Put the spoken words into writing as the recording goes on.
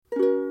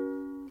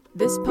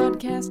This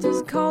podcast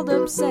is called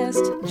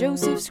Obsessed.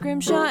 Joseph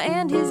Scrimshaw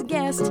and his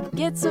guest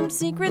get some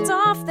secrets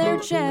off their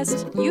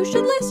chest. You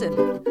should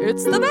listen.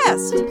 It's the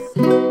best.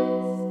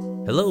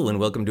 Hello and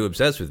welcome to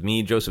Obsessed with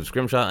me, Joseph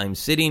Scrimshaw. I'm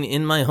sitting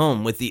in my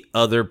home with the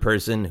other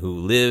person who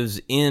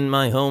lives in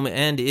my home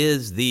and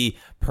is the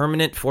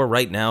permanent, for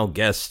right now,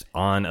 guest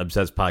on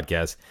Obsessed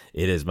Podcast.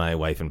 It is my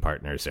wife and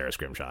partner, Sara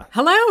Scrimshaw.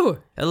 Hello.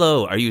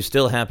 Hello. Are you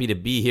still happy to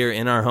be here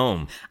in our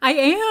home? I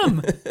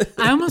am.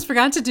 I almost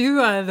forgot to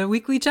do the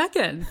weekly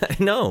check-in.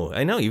 I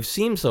know. You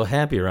seem so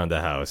happy around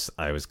the house.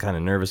 I was kind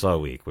of nervous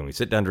all week when we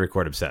sit down to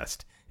record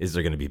Obsessed. Is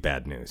there going to be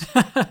bad news?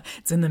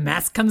 It's when the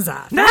mask comes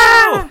off.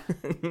 No!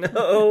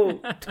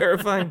 No!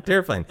 Terrifying.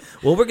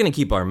 Well, we're going to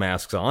keep our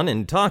masks on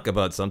and talk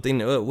about something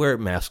where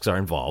masks are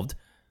involved,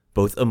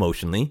 both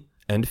emotionally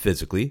and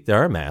physically. There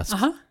are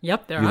masks.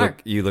 Yep, there are.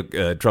 You look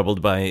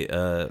troubled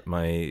by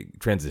my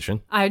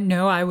transition. I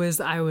know I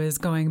was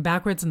going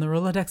backwards in the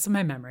Rolodex of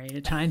my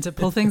memory, trying to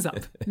pull things up,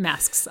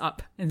 masks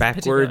up.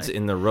 Backwards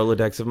in the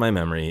Rolodex of my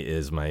memory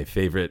is my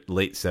favorite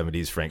late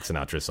 70s Frank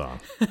Sinatra song.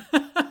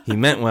 He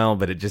meant well,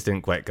 but it just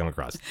didn't quite come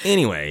across.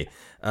 Anyway,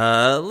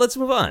 let's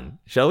move on,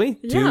 shall we?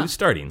 Yeah. To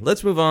starting.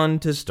 Let's move on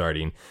to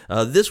starting.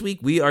 This week,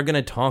 we are going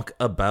to talk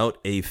about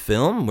a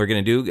film. We're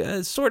going to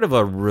do sort of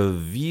a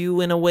review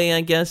in a way,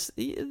 I guess.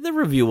 The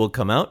review will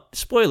come out.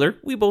 Spoiler,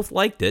 we both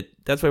liked it.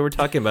 That's why we're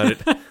talking about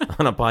it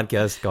on a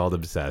podcast called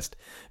Obsessed,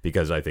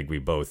 because I think we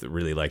both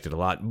really liked it a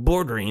lot,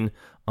 bordering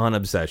on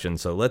obsession.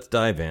 So let's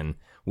dive in.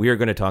 We are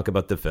going to talk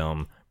about the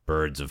film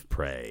Birds of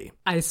Prey.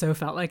 I so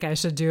felt like I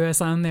should do a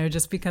song there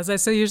just because I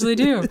so usually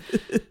do.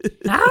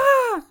 That's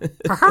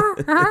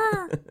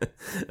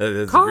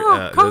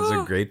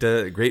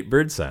a great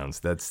bird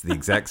sounds. That's the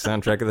exact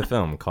soundtrack of the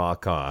film. Caw,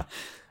 caw.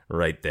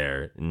 Right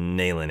there.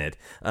 Nailing it.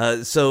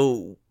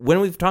 So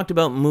when we've talked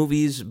about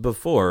movies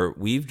before,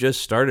 we've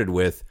just started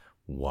with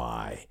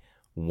why.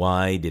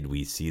 Why did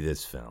we see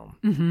this film?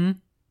 Mm-hmm.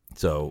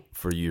 So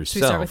for yourself.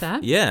 Should we start with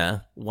that?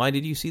 Yeah. Why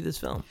did you see this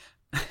film?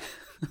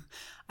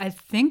 I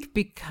think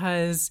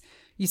because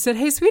you said,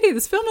 hey, sweetie,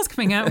 this film is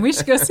coming out and we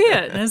should go see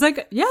it. And I was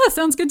like, yeah,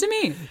 sounds good to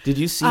me. Did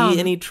you see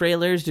any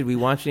trailers? Did we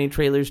watch any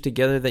trailers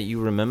together that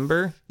you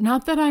remember?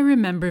 Not that I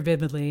remember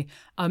vividly.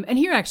 And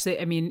here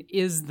actually, I mean,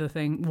 is the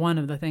thing, one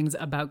of the things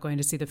about going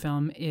to see the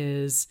film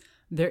is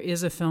there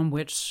is a film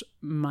which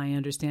my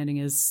understanding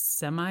is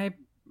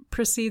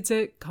semi-precedes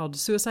it called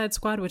Suicide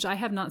Squad, which I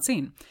have not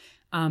seen.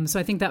 So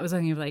I think that was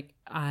something of like,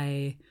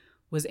 I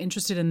was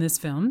interested in this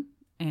film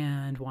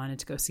and wanted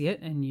to go see it,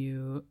 and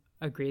you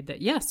agreed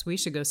that, yes, we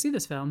should go see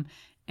this film.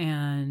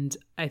 And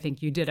I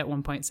think you did at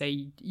one point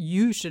say,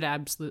 you should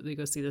absolutely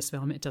go see this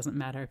film. It doesn't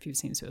matter if you've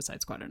seen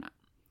Suicide Squad or not.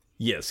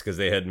 Yes, because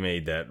they had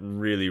made that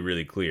really,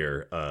 really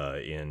clear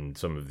in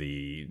some of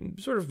the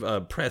sort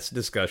of press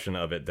discussion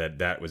of it,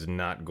 that was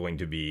not going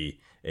to be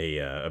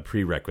a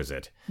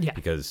prerequisite. Yeah.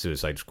 Because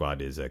Suicide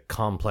Squad is a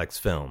complex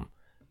film.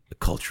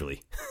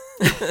 Culturally.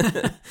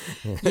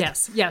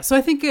 Yes. Yeah. So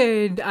I think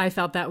I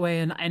felt that way,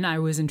 and I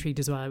was intrigued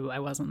as well. I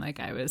wasn't like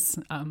I was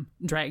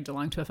dragged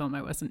along to a film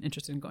I wasn't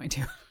interested in going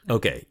to.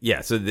 Okay.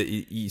 Yeah. So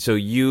so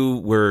you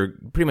were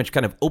pretty much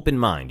kind of open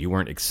mind. You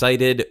weren't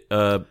excited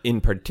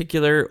in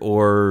particular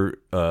or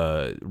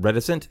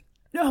reticent?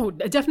 No,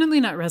 definitely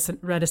not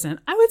reticent.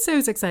 I would say I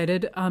was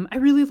excited. I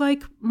really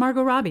like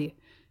Margot Robbie.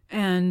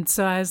 And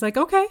so I was like,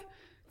 okay.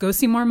 Go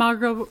see more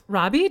Margot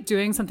Robbie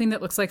doing something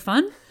that looks like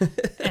fun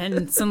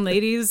and some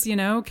ladies,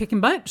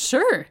 kicking butt.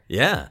 Sure.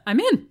 Yeah.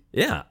 I'm in.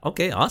 Yeah.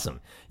 Okay. Awesome.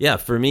 Yeah.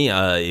 For me,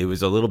 it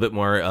was a little bit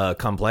more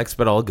complex,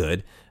 but all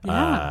good. Yeah.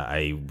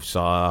 I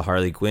saw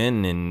Harley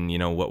Quinn in,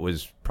 what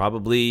was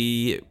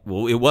probably,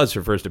 well, it was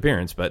her first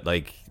appearance, but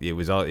like it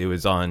was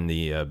on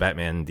the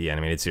Batman, the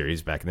animated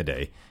series back in the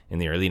day in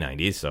the early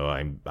 90s. So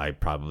I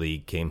probably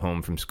came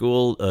home from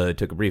school,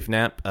 took a brief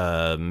nap,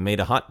 made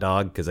a hot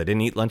dog because I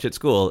didn't eat lunch at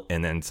school,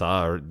 and then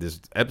saw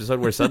this episode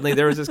where suddenly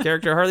there was this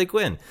character, Harley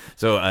Quinn.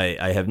 So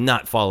I have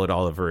not followed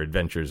all of her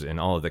adventures in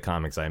all of the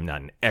comics. I am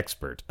not an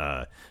expert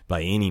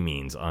by any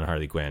means on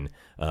Harley Quinn,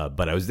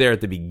 but I was there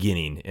at the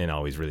beginning and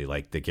always really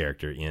liked the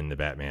character in the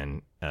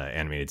Batman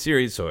animated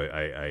series. So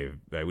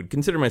I would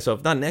consider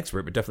myself not an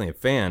expert, but definitely a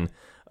fan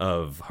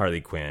of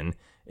Harley Quinn.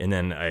 And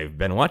then I've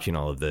been watching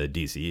all of the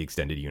DC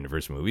Extended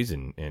Universe movies,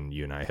 and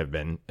you and I have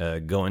been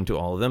going to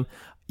all of them.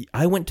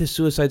 I went to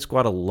Suicide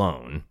Squad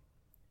alone.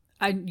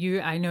 I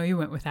know you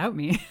went without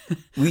me.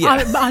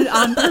 Yeah.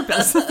 on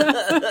purpose.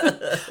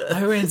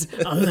 I went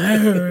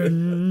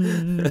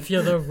alone.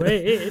 Feel the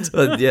weight.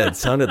 Well, yeah, it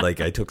sounded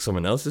like I took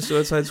someone else's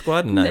Suicide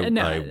Squad, and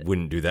I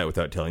wouldn't do that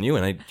without telling you,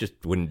 and I just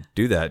wouldn't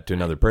do that to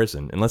another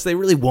person unless they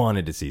really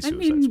wanted to see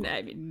Suicide Squad.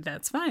 I mean,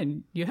 that's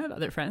fine. You have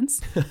other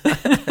friends.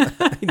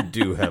 I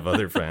do have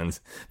other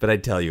friends, but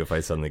I'd tell you if I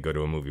suddenly go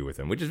to a movie with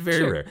them, which is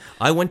very rare.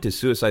 I went to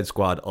Suicide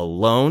Squad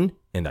alone,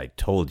 and I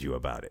told you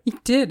about it. You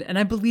did, and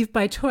I believe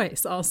by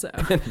choice also.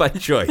 By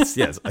choice,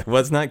 yes. I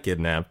was not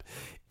kidnapped.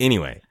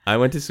 Anyway, I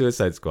went to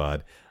Suicide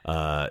Squad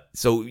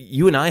So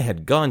you and I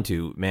had gone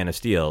to Man of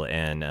Steel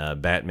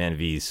and Batman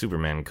v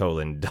Superman: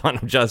 Dawn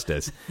of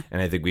Justice,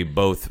 and I think we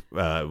both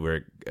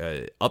were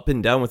up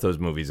and down with those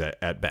movies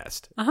at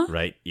best,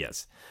 right?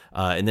 Yes.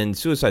 And then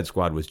Suicide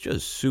Squad was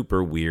just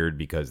super weird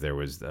because there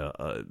was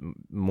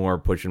more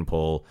push and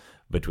pull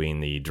between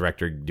the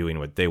director doing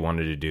what they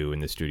wanted to do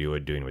and the studio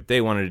doing what they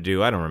wanted to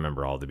do. I don't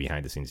remember all the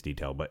behind-the-scenes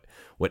detail, but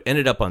what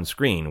ended up on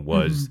screen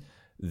was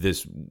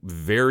this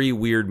very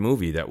weird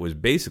movie that was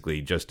basically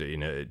just,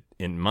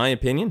 in my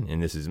opinion,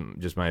 and this is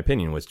just my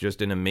opinion, was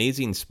just an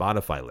amazing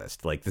Spotify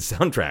list. Like, the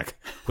soundtrack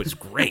was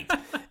great,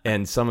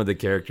 and some of the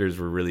characters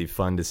were really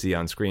fun to see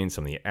on screen.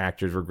 Some of the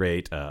actors were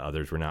great.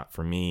 Others were not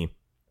for me.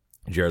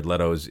 Jared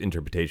Leto's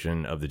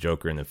interpretation of the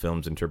Joker and the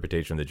film's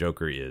interpretation of the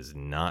Joker is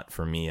not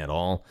for me at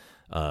all.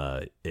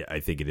 I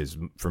think it is,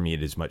 for me,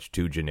 it is much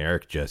too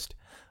generic. Just,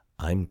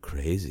 I'm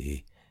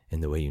crazy.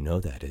 And the way you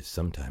know that is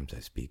sometimes I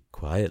speak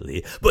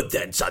quietly, but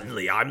then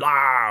suddenly I'm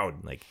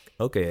loud. Like,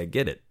 okay, I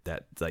get it.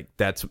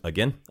 That's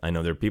again, I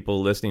know there are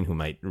people listening who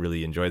might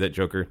really enjoy that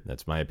Joker.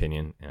 That's my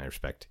opinion, and I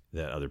respect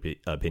that other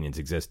opinions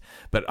exist.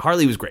 But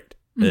Harley was great.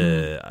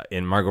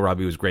 And Margot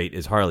Robbie was great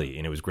as Harley,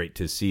 and it was great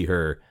to see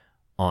her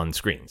on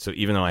screen. So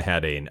even though I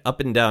had an up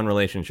and down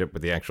relationship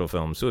with the actual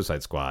film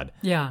Suicide Squad,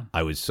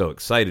 I was so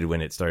excited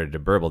when it started to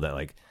burble that,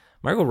 like,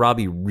 Margot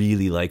Robbie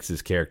really likes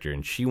this character,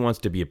 and she wants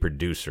to be a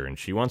producer, and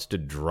she wants to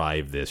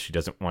drive this. She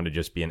doesn't want to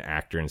just be an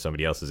actor in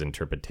somebody else's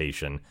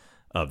interpretation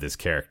of this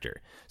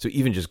character. So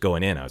even just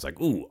going in, I was like,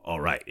 ooh, all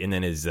right. And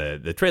then as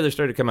the trailer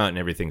started to come out and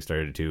everything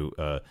started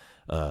to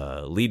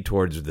lead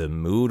towards the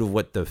mood of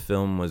what the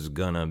film was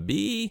going to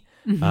be,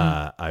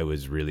 I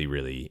was really,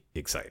 really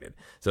excited.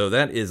 So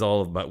that is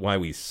all about why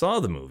we saw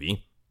the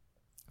movie.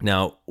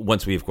 Now,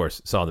 once we, of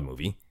course, saw the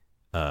movie,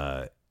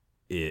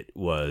 it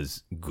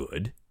was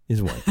good,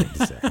 is one thing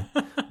to say.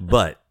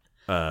 But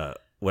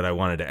what I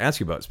wanted to ask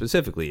you about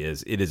specifically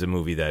is it is a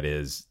movie that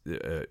is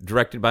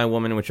directed by a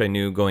woman, which I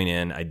knew going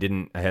in. I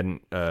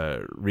hadn't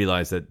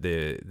realized that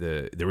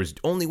there was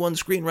only one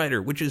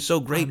screenwriter, which is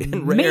so great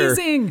and rare.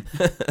 Amazing.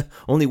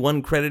 Only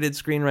one credited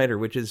screenwriter,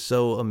 which is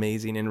so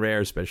amazing and rare,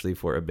 especially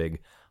for a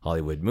big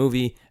Hollywood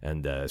movie.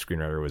 And the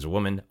screenwriter was a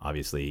woman.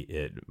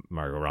 Obviously,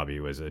 Margot Robbie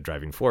was a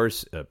driving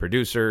force, a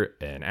producer,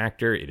 an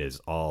actor. It is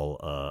all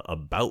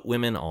about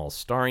women, all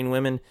starring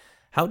women.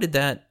 How did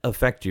that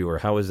affect you, or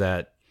how was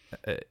that?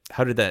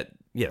 How did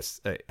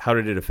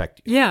it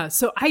affect you? Yeah,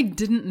 so I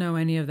didn't know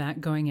any of that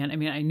going in. I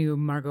mean, I knew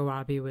Margot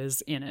Robbie was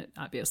in it,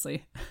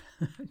 obviously,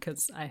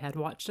 because I had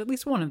watched at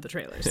least one of the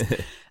trailers.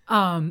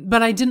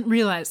 But I didn't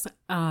realize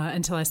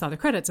until I saw the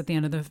credits at the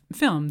end of the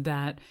film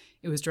that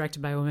it was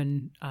directed by a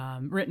woman,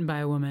 written by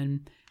a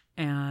woman,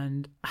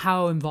 and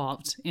how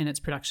involved in its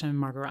production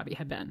Margot Robbie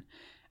had been.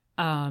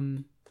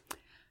 I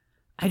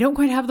don't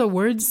quite have the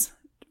words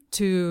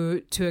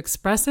to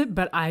express it,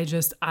 but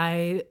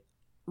I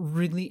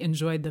really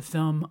enjoyed the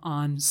film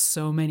on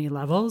so many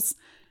levels.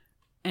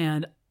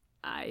 And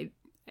I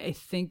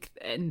think,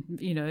 and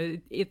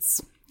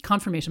it's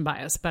confirmation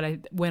bias,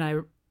 but when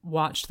I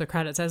watched the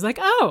credits, I was like,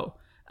 oh,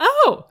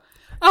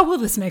 well,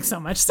 this makes so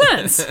much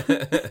sense.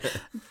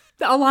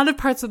 A lot of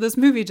parts of this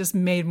movie just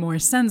made more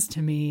sense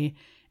to me,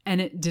 and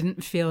it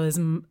didn't feel as,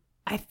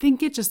 I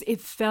think it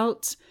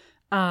felt,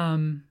 I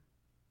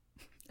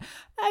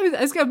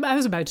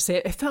was about to say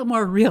it felt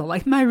more real,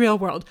 like my real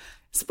world.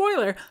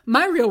 Spoiler,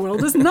 my real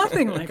world is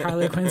nothing like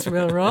Harley Quinn's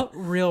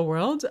real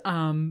world.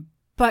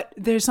 But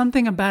there's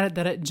something about it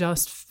that it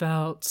just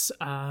felt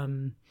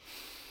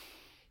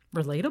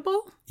relatable.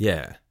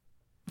 Yeah.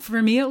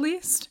 For me, at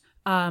least.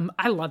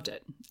 I loved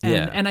it.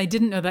 And I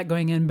didn't know that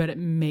going in, but it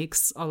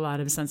makes a lot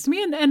of sense to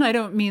me. And I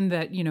don't mean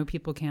that,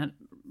 people can't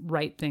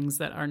write things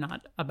that are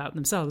not about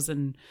themselves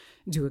and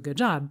do a good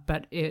job,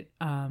 but it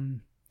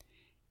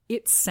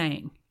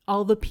sang.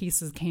 All the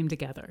pieces came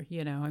together,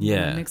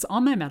 I mix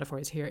all my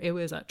metaphors here. It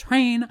was a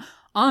train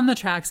on the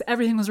tracks.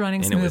 Everything was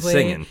running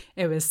smoothly.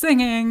 It was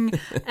singing.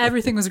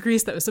 Everything was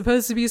grease that was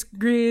supposed to be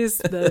grease.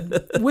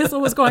 The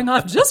whistle was going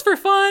off just for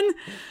fun.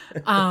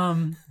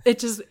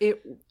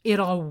 It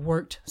all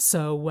worked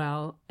so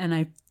well. And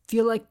I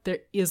feel like there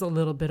is a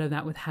little bit of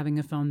that with having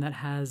a film that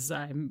has,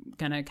 I'm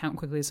going to count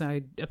quickly, so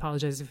I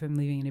apologize if I'm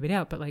leaving anybody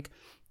out, but like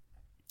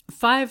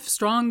 5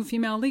 strong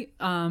female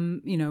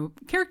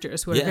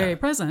characters who are very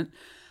present.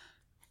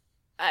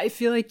 I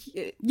feel like,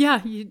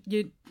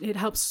 it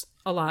helps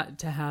a lot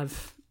to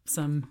have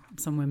some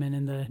women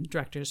in the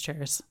director's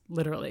chairs,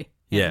 literally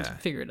and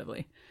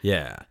figuratively.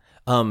 Yeah.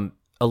 A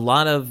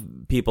lot of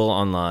people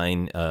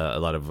online,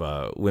 a lot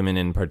of women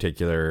in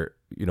particular,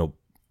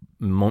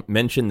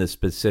 mention the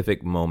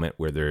specific moment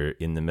where they're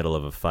in the middle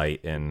of a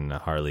fight and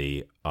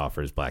Harley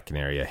offers Black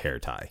Canary a hair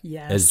tie.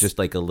 Yes. As just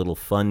like a little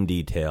fun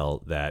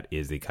detail that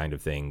is the kind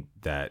of thing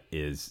that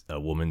is a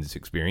woman's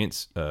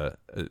experience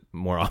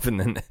more often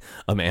than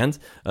a man's,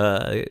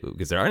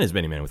 because there aren't as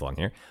many men with long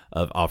hair,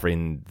 of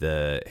offering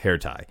the hair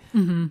tie.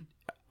 Mm-hmm.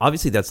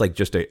 Obviously, that's like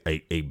just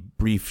a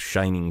brief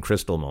shining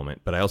crystal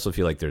moment, but I also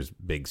feel like there's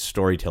big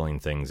storytelling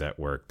things at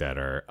work that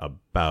are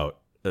about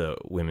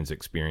women's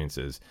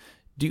experiences.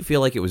 do you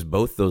feel like it was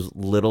both those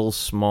little,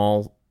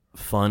 small,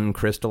 fun,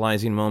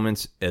 crystallizing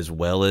moments as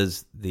well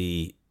as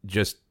the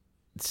just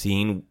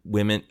seeing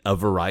women, a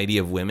variety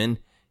of women,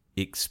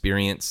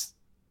 experience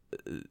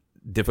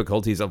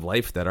difficulties of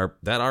life that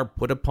are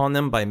put upon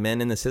them by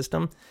men in the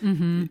system?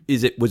 Mm-hmm.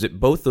 Was it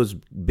both those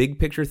big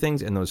picture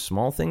things and those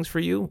small things for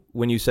you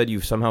when you said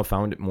you somehow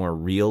found it more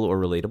real or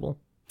relatable?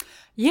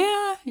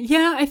 Yeah,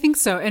 I think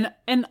so.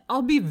 And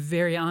I'll be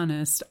very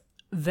honest.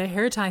 The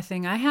hair tie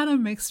thing, I had a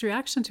mixed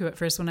reaction to it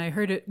first when I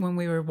heard it when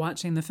we were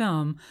watching the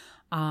film.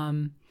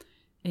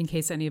 In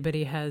case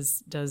anybody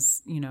has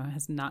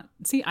not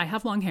see, I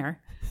have long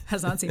hair,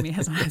 has not seen me,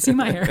 has not seen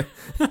my hair.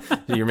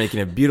 You're making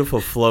a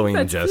beautiful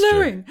flowing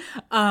gesture.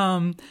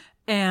 Flowing.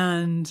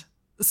 And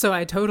so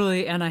I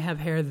have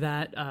hair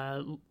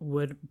that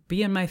would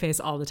be in my face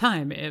all the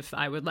time if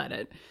I would let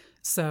it.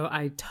 So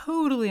I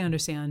totally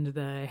understand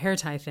the hair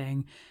tie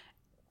thing.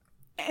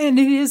 And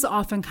it is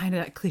often kind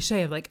of that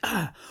cliche of like,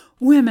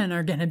 women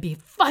are going to be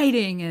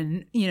fighting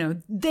and,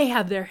 they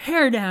have their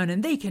hair down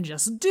and they can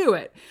just do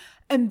it.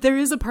 And there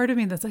is a part of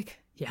me that's like,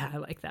 yeah, I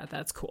like that.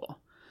 That's cool.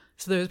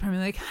 So there's part of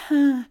me like,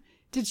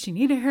 did she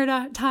need a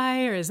hair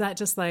tie? Or is that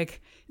just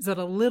like, is that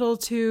a little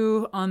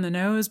too on the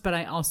nose? But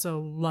I also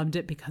loved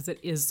it because it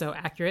is so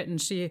accurate.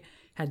 And she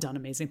had done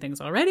amazing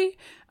things already.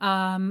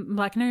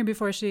 Black Canary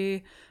before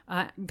she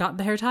got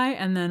the hair tie.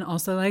 And then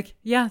also like,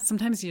 yeah,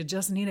 sometimes you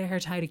just need a hair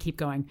tie to keep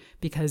going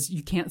because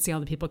you can't see all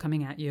the people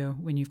coming at you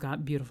when you've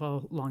got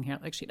beautiful long hair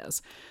like she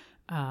does.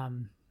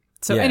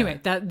 Anyway,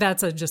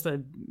 that's just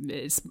a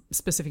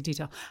specific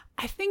detail.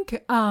 I think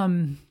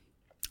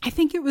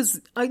it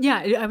was,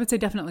 I would say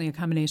definitely a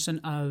combination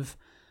of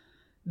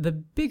the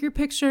bigger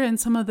picture and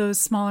some of those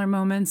smaller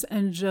moments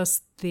and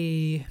just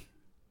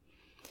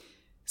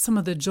some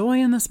of the joy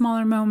in the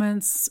smaller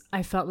moments.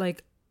 I felt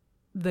like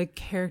the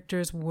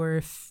characters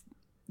were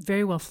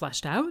very well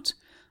fleshed out.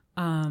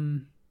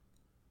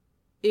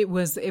 It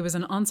was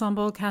an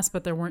ensemble cast,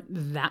 but there weren't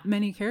that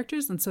many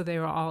characters. And so they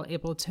were all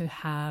able to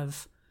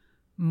have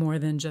more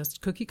than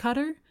just cookie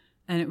cutter.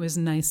 And it was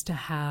nice to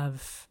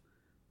have,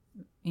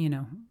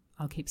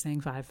 I'll keep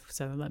saying 5,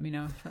 so let me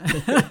know.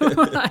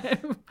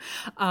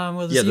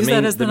 We'll just use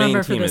that as the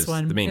number for this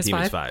one. The main team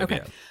is 5.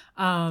 Okay.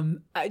 Yeah.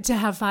 To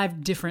have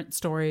 5 different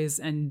stories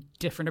and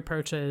different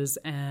approaches,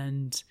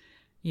 and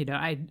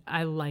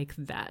I like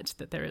that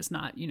there is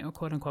not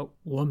quote unquote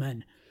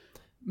woman,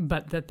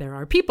 but that there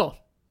are people.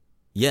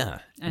 Yeah.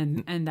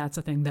 And that's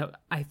a thing that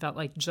I felt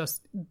like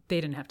just they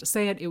didn't have to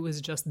say it; it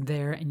was just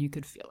there, and you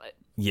could feel it.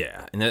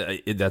 Yeah,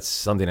 and that's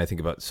something I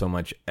think about so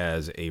much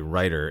as a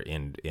writer,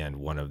 and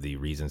one of the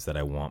reasons that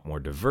I want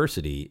more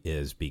diversity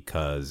is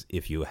because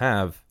if you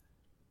have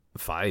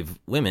 5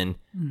 women,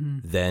 mm-hmm.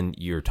 then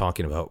you're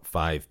talking about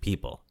 5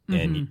 people. Mm-hmm.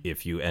 And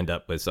if you end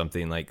up with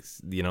something like,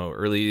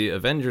 early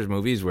Avengers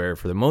movies where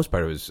for the most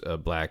part it was a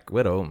Black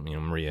Widow,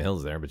 Maria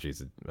Hill's there, but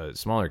she's a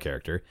smaller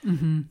character,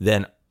 mm-hmm.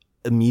 then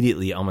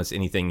immediately almost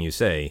anything you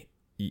say,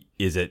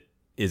 is it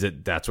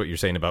that's what you're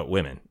saying about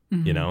women,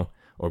 mm-hmm.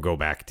 Or go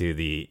back to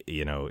the,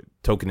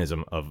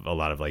 tokenism of a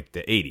lot of like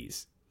the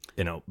 80s,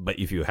 but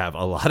if you have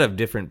a lot of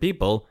different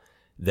people,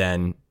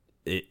 then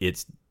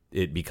it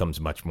becomes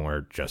much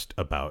more just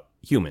about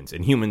humans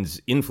and humans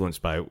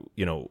influenced by,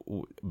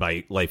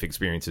 by life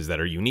experiences that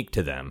are unique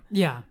to them.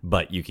 Yeah.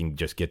 But you can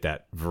just get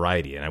that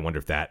variety. And I wonder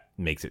if that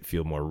makes it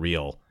feel more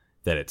real,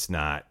 that it's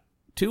not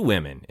 2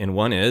 women and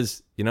one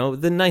is,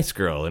 the nice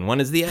girl and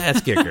one is the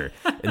ass kicker.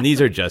 And these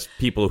are just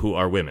people who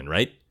are women,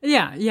 right?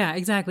 Yeah,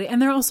 exactly.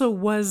 And there also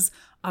was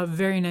a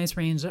very nice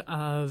range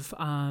of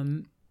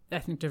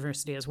ethnic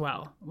diversity as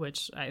well,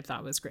 which I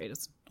thought was great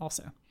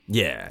also.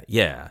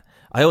 Yeah.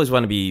 I always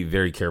want to be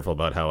very careful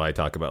about how I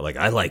talk about, like,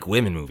 I like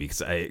women movies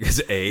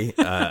because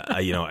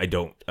I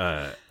don't,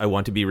 I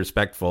want to be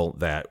respectful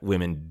that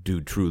women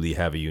do truly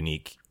have a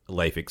unique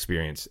life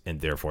experience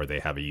and therefore they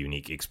have a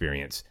unique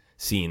experience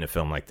seeing a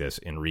film like this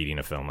and reading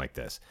a film like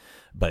this.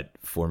 But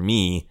for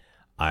me,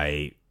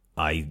 I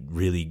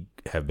really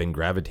have been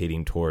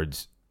gravitating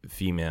towards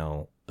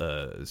female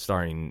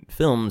starring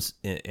films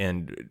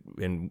and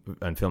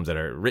films that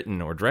are written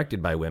or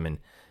directed by women,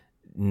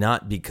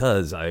 not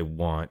because I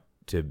want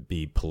to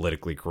be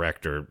politically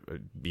correct or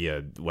be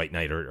a white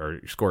knight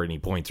or score any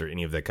points or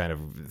any of the kind of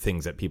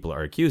things that people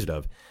are accused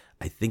of.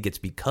 I think it's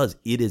because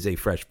it is a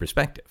fresh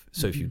perspective.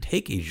 So if you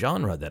take a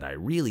genre that I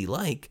really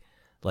like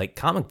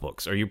comic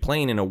books, or you're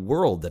playing in a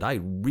world that I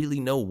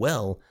really know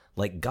well,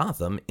 like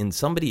Gotham, and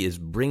somebody is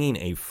bringing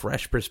a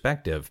fresh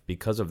perspective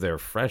because of their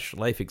fresh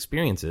life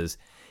experiences,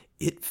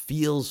 it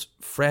feels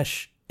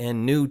fresh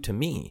and new to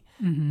me.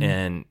 Mm-hmm.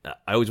 And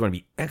I always want to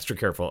be extra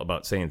careful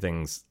about saying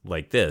things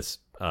like this.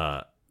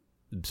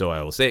 So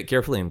I will say it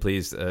carefully, and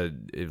please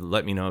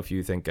let me know if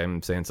you think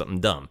I'm saying something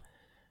dumb.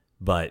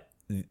 But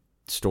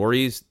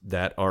stories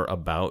that are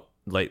about,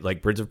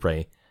 like Birds of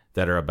Prey,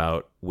 that are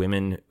about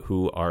women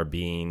who are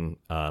being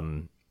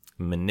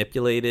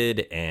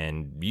manipulated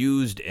and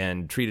used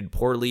and treated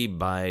poorly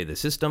by the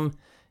system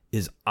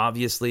is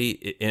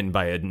obviously, and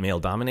by a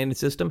male-dominated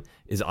system,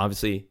 is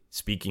obviously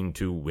speaking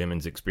to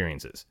women's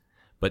experiences.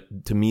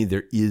 But to me,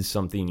 there is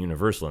something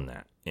universal in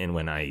that. And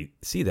when I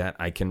see that,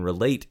 I can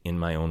relate in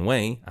my own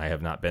way. I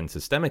have not been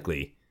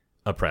systemically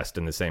oppressed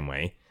in the same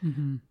way.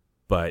 Mm-hmm.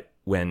 But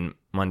when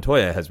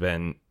Montoya has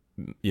been,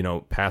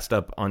 passed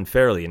up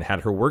unfairly and had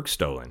her work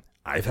stolen,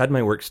 I've had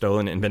my work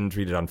stolen and been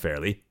treated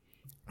unfairly,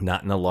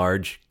 not in a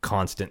large,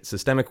 constant,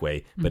 systemic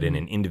way, but in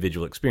an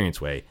individual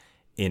experience way.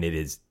 And it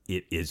is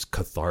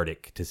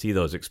cathartic to see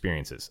those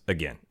experiences.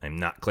 Again, I'm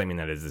not claiming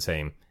that is the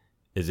same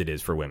as it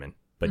is for women,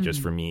 but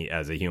just for me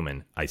as a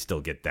human, I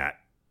still get that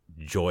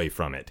joy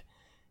from it.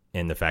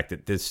 And the fact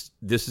that this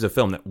is a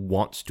film that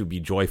wants to be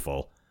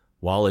joyful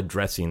while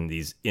addressing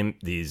these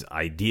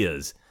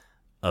ideas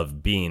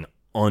of being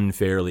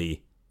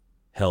unfairly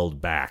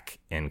held back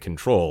and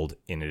controlled,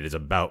 and it is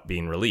about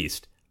being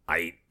released.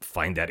 I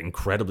find that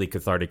incredibly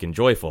cathartic and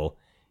joyful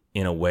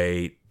in a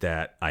way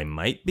that I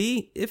might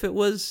be if it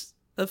was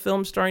a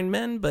film starring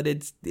men, but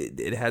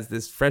it has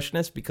this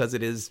freshness because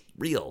it is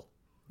real.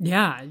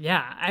 Yeah,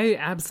 I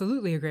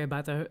absolutely agree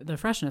about the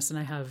freshness, and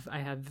I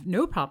have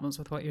no problems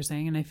with what you're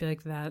saying, and I feel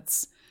like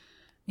that's,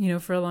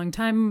 for a long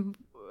time,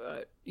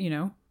 we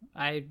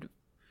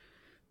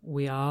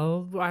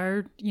all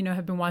are,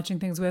 have been watching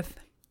things with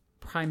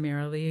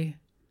primarily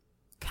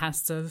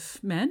casts of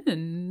men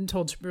and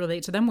told to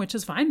relate to them, which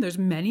is fine. There's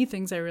many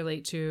things I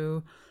relate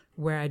to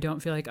where I don't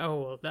feel like,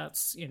 oh, well,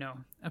 that's,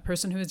 a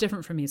person who is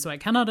different from me, so I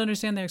cannot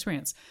understand their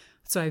experience.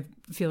 So I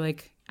feel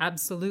like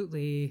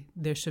absolutely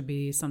there should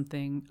be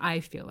something.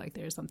 I feel like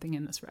there's something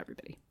in this for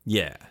everybody.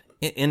 Yeah.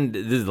 And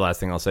this is the last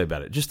thing I'll say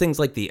about it. Just things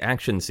like the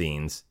action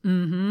scenes.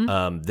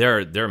 Mm-hmm.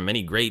 There are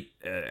many great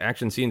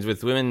action scenes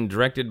with women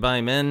directed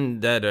by men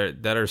that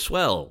are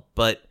swell,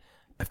 but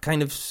I've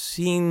kind of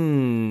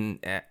seen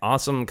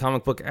awesome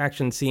comic book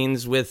action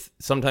scenes with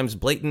sometimes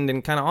blatant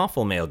and kind of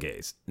awful male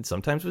gaze, and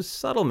sometimes with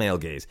subtle male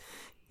gaze.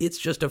 It's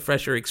just a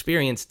fresher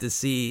experience to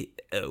see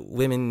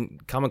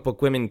comic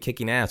book women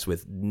kicking ass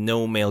with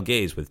no male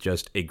gaze, with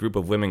just a group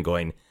of women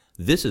going,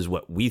 this is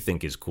what we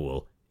think is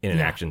cool in an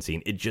action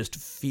scene. It just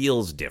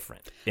feels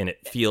different, and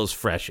it feels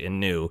fresh and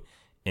new,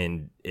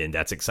 and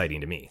that's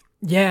exciting to me.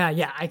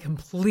 Yeah, I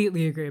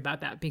completely agree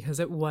about that, because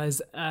it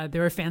was,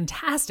 there were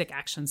fantastic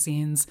action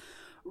scenes,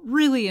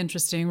 really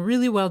interesting,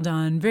 really well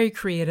done, very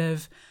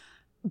creative,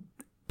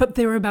 but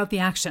they were about the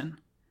action.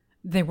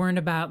 They weren't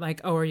about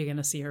like, oh, are you going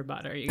to see her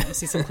butt? Or are you going to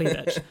see some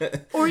cleavage?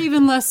 Or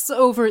even less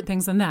overt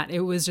things than that.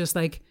 It was just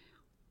like,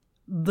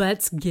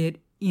 let's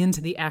get into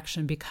the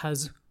action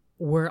because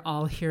we're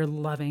all here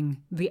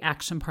loving the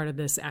action part of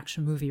this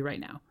action movie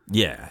right now.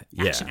 Yeah.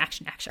 Action.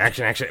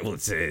 Well,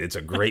 it's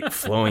a great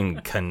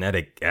flowing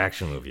kinetic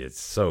action movie. It's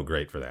so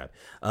great for that.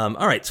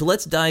 All right, so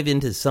let's dive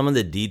into some of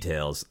the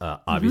details.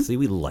 Obviously,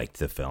 we liked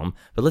the film,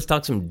 but let's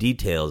talk some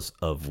details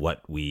of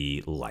what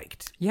we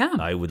liked. Yeah.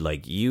 I would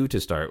like you to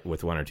start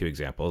with one or two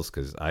examples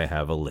because I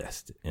have a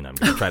list, and I'm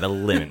going to try to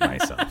limit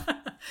myself.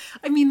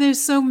 I mean,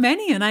 there's so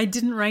many, and I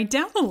didn't write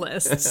down a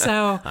list,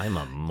 so... I'm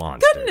a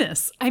monster.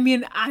 Goodness. I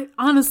mean,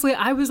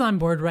 I was on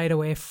board right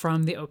away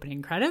from the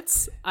opening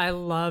credits. I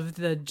loved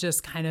the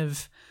just kind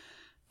of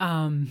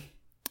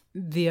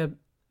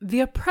the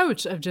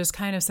approach of just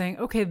kind of saying,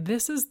 okay,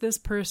 this is this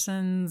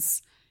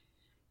person's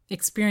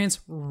experience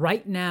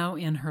right now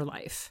in her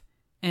life.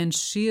 And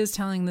she is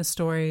telling the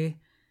story,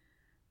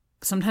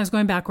 sometimes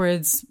going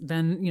backwards,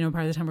 then,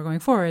 part of the time we're going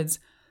forwards,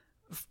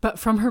 but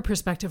from her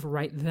perspective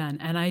right then.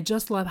 And I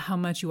just love how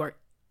much you are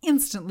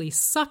instantly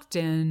sucked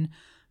in,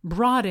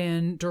 brought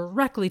in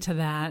directly to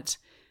that.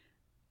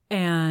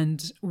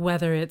 And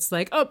whether it's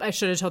like, oh, I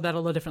should have told that a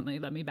little differently,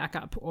 let me back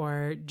up.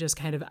 Or just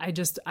kind of,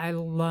 I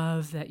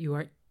love that you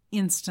are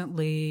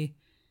instantly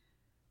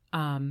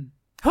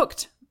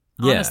hooked.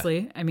 Honestly.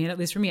 Yeah. I mean, at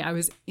least for me, I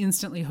was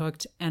instantly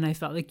hooked, and I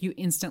felt like you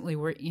instantly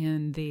were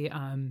in the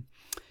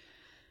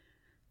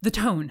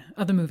tone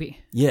of the movie.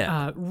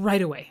 Yeah.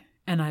 Right away.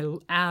 And I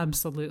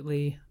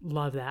absolutely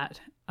love that.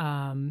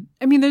 I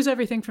mean, there's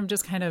everything from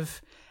just kind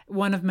of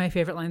one of my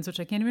favorite lines,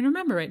 which I can't even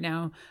remember right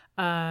now,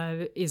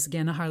 is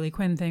again a Harley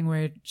Quinn thing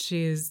where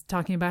she's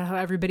talking about how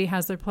everybody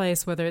has their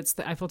place, whether it's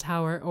the Eiffel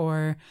Tower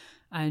or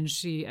Shake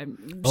Shack.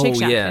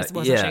 It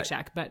wasn't Shake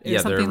Shack, but it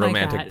was something their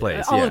romantic like that.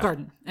 place. Olive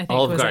Garden, I think.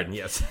 Olive Garden,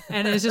 yes.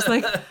 And it's just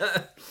like,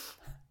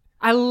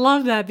 I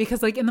love that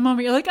because like in the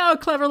moment you're like, oh,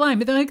 clever line,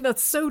 but they're like,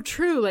 that's so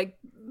true. Like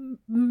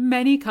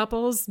many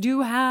couples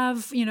do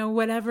have,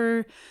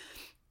 whatever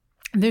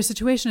their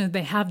situation is,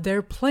 they have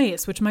their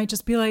place, which might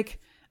just be like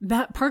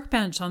that park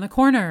bench on the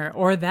corner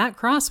or that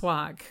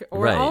crosswalk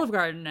or Olive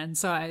Garden. And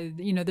so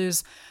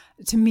there's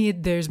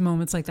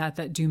moments like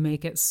that do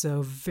make it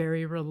so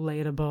very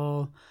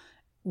relatable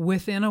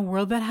within a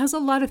world that has a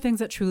lot of things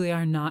that truly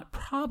are not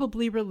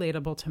probably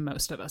relatable to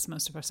most of us.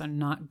 Most of us are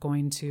not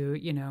going to,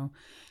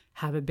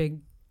 have a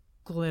big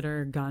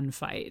glitter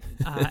gunfight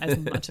as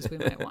much as we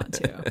might want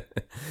to.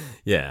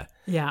 Yeah.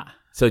 Yeah.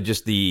 So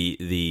just the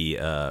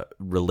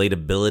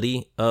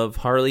relatability of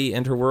Harley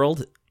and her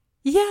world.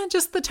 Yeah,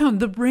 just the tone,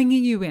 the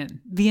bringing you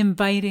in, the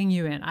inviting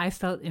you in. I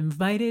felt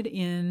invited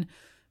in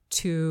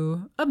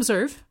to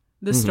observe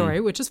the story,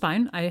 which is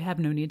fine. I have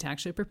no need to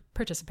actually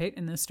participate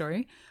in this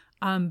story.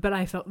 But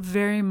I felt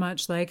very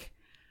much like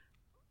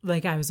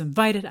I was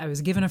invited. I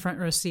was given a front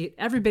row seat.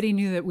 Everybody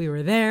knew that we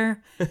were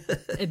there.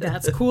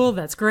 That's cool.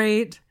 That's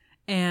great.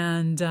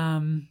 And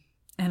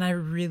I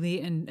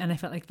really, and I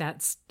felt like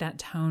that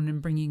tone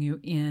and bringing you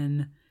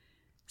in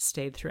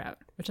stayed throughout,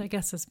 which I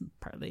guess is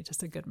partly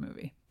just a good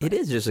movie. It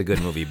is just a good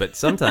movie, but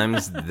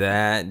sometimes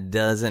that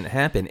doesn't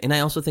happen. And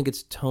I also think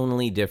it's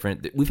tonally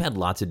different. We've had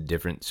lots of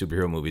different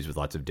superhero movies with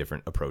lots of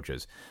different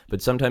approaches,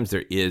 but sometimes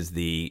there is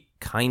the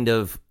kind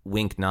of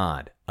wink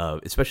nod of,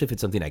 especially if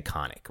it's something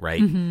iconic,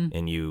 right?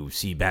 And you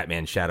see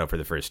Batman's shadow for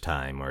the first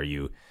time, or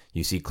you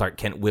see Clark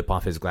Kent whip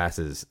off his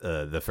glasses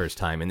the first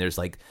time, and there's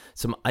like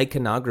some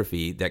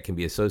iconography that can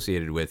be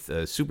associated with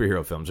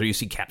superhero films, or you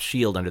see Cap's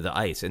shield under the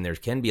ice, and there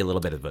can be a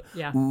little bit of a,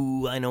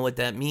 ooh, I know what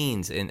that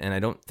means, and I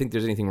don't think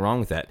there's anything wrong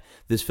with that.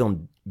 This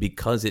film,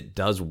 because it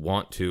does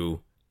want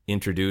to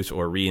introduce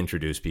or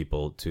reintroduce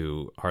people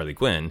to Harley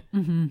Quinn,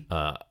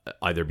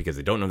 either because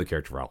they don't know the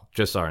character at all,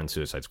 just saw her in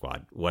Suicide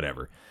Squad,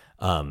 whatever,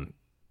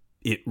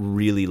 it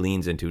really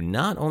leans into,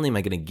 not only am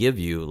I going to give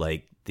you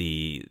like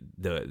the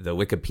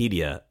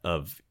Wikipedia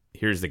of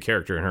here's the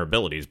character and her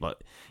abilities,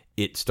 but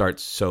it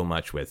starts so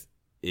much with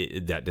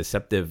that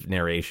deceptive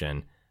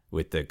narration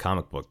with the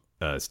comic book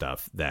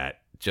stuff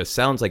that just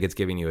sounds like it's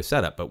giving you a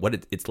setup, but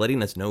what it's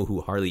letting us know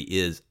who Harley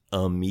is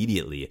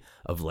immediately,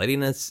 of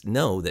letting us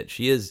know that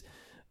she is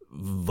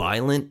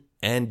violent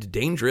and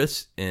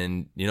dangerous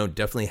and, you know,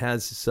 definitely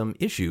has some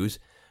issues,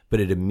 but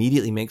it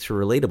immediately makes her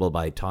relatable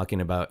by talking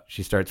about,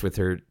 she starts with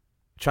her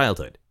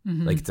childhood.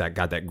 Like it's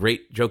got that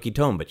great jokey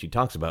tone, but she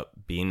talks about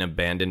being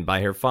abandoned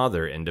by her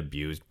father and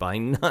abused by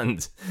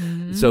nuns.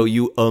 So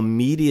you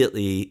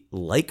immediately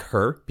like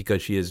her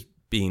because she is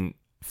being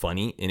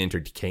funny and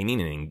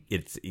entertaining, and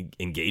it's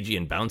engaging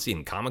and bouncy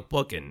and comic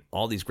book and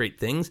all these great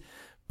things.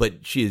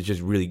 But she is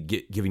just really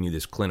giving you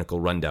this clinical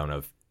rundown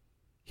of,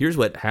 here's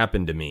what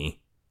happened to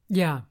me.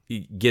 Yeah,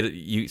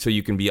 so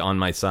you can be on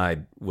my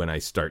side when I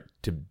start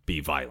to be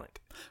violent.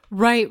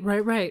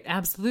 Right.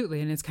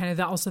 Absolutely. And it's kind of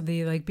also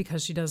the, like,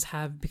 because she was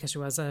a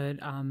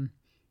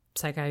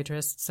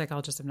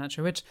psychologist, I'm not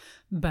sure which,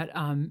 but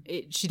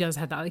she does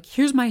have that, like,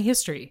 here's my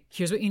history.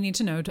 Here's what you need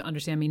to know to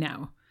understand me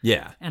now.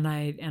 Yeah. And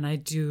I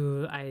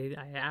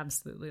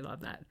absolutely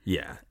love that.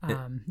 Yeah.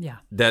 Yeah.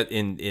 That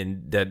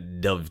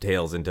that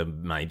dovetails into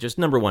my just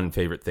number one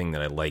favorite thing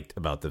that I liked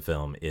about the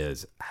film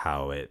is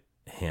how it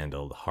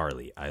handled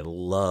Harley. I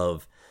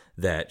love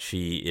that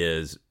she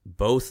is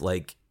both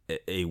like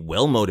a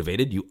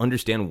well-motivated, you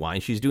understand why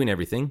she's doing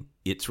everything.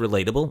 It's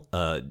relatable.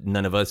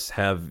 None of us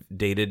have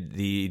dated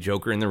the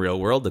Joker in the real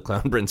world, the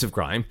clown prince of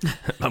crime.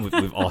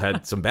 We've all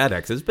had some bad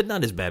exes, but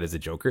not as bad as the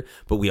Joker.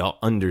 But we all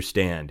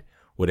understand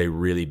what a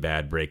really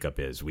bad breakup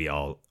is. We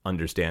all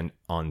understand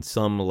on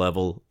some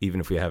level, even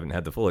if we haven't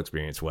had the full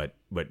experience, what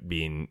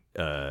being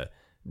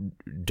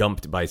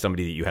dumped by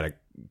somebody that you had a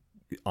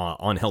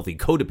unhealthy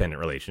codependent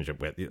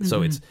relationship with.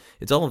 So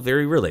it's all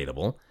very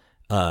relatable.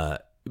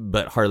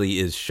 But Harley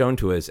is shown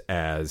to us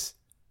as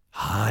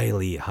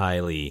highly,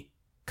 highly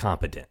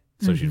competent.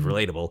 So she's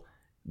relatable.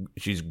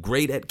 She's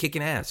great at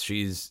kicking ass.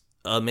 She's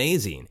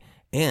amazing.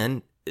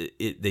 And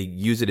they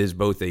use it as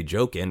both a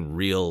joke and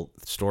real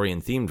story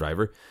and theme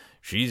driver.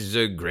 She's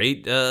a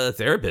great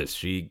therapist.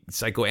 She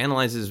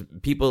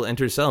psychoanalyzes people and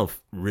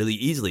herself really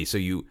easily. So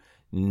you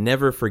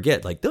never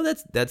forget, like, no,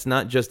 that's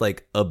not just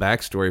like a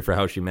backstory for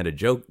how she met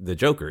the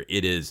Joker.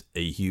 It is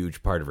a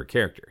huge part of her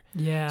character.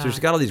 Yeah. So she's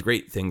got all these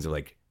great things of,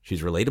 like,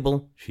 she's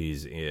relatable.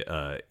 She's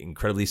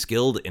incredibly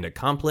skilled and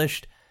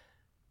accomplished.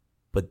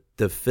 But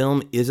the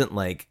film isn't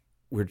like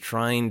we're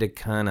trying to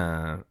kind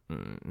of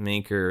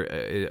make her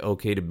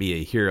okay to be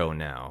a hero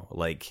now.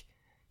 Like,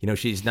 you know,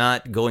 she's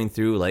not going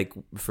through, like,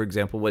 for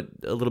example,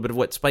 a little bit of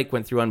what Spike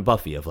went through on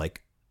Buffy of,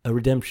 like, a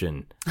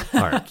redemption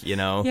arc, you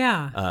know?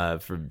 Yeah.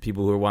 For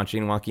people who are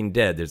watching Walking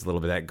Dead, there's a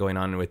little bit of that going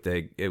on with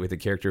the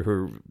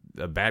character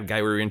a bad guy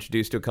we were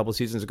introduced to a couple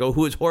seasons ago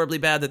who is horribly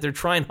bad that they're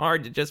trying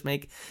hard to just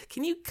make,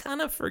 can you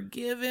kind of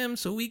forgive him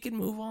so we can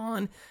move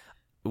on?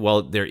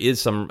 Well, there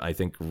is some, I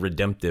think,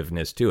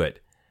 redemptiveness to it.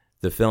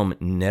 The film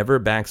never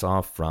backs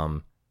off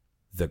from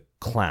the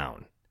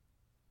clown.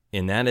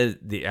 And that is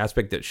the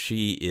aspect that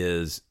she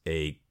is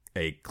a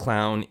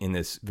clown in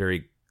this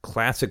very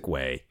classic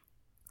way,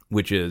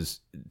 which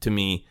is, to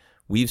me,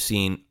 we've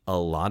seen a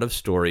lot of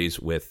stories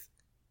with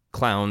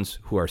clowns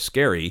who are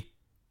scary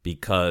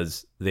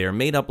because they are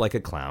made up like a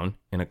clown,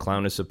 and a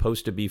clown is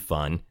supposed to be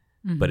fun,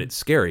 but it's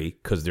scary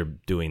because they're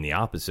doing the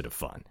opposite of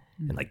fun.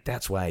 And, like,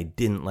 that's why I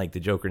didn't like the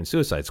Joker in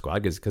Suicide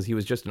Squad, because he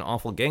was just an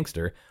awful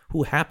gangster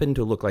who happened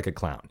to look like a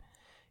clown.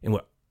 And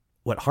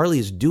what Harley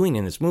is doing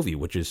in this movie,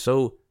 which is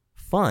so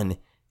fun,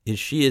 is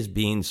she is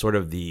being sort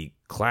of the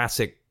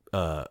classic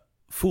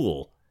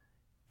fool,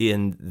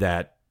 in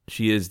that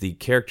she is the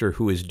character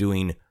who is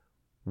doing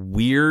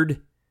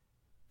weird,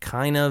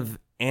 kind of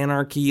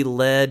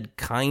anarchy-led,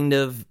 kind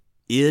of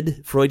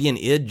Freudian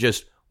id,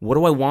 just, what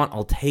do I want?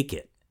 I'll take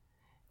it.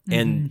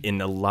 And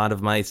in a lot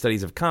of my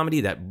studies of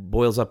comedy, that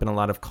boils up in a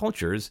lot of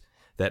cultures.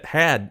 that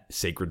had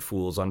sacred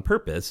fools on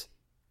purpose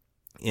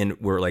and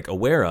were like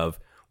aware of,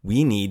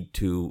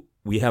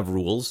 we have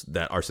rules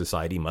that our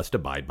society must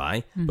abide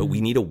by, but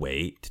we need a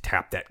way to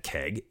tap that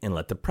keg and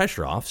let the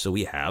pressure off. So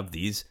we have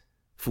these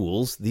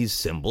fools, these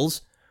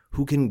symbols,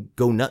 who can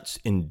go nuts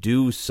and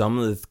do some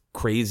of the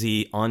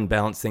crazy,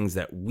 unbalanced things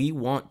that we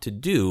want to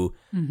do,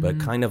 but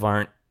kind of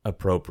aren't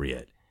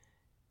appropriate.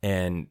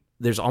 And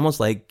there's almost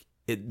like,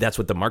 that's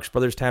what the Marx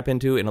Brothers tap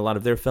into in a lot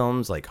of their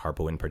films, like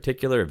Harpo in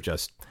particular, of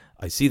just,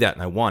 I see that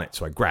and I want it,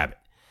 so I grab it.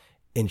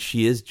 And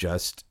she is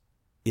just,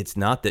 it's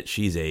not that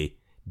she's a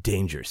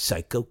danger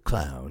psycho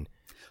clown.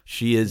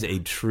 She is a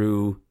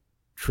true,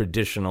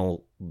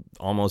 traditional,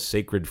 almost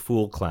sacred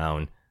fool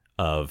clown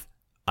of,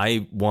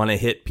 I want to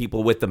hit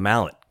people with the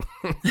mallet.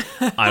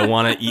 I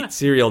want to eat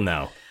cereal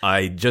now.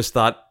 I just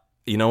thought,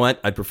 you know what?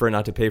 I'd prefer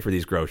not to pay for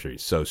these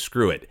groceries, so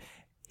screw it.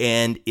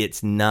 And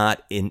she's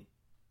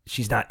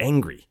not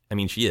angry. I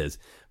mean, she is.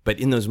 But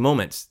in those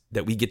moments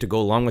that we get to go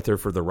along with her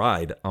for the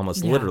ride,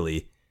 almost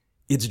literally,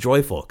 it's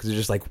joyful because it's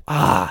just like,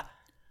 I'd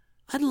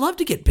love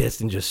to get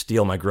pissed and just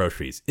steal my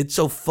groceries. It's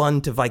so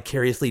fun to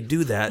vicariously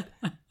do that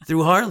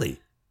through Harley.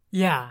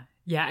 Yeah.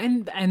 Yeah.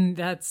 And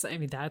that's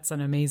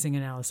an amazing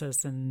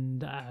analysis.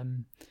 And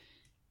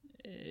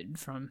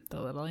from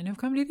the little I know of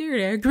comedy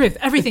theory, I agree with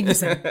everything you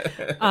said.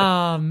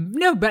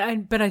 No,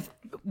 but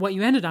what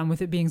you ended on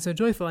with it being so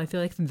joyful, I feel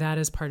like that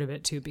is part of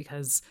it too,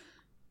 because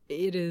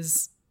it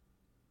is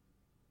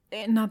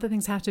not that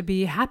things have to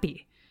be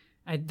happy.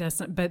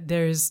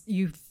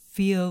 You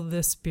feel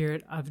the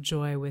spirit of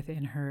joy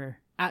within her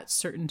at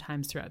certain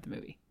times throughout the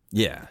movie.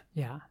 Yeah.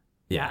 Yeah.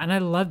 Yeah. And I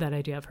love that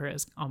idea of her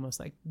as almost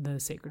like the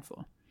sacred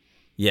fool.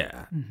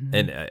 Yeah.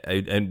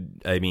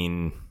 And I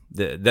mean,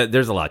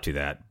 there's a lot to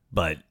that,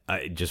 but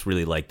I just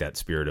really like that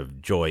spirit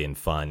of joy and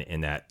fun,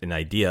 and that an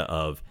idea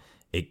of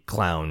a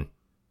clown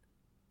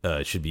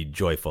should be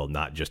joyful,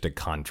 not just a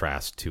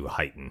contrast to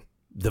heighten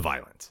the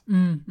violence.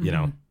 You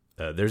know,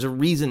 there's a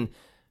reason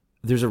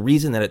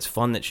that it's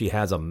fun that she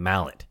has a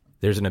mallet.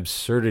 There's an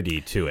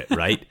absurdity to it,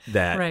 right?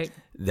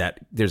 That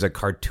there's a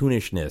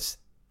cartoonishness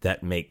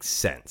that makes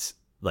sense.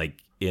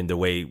 Like in the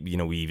way, you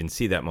know, we even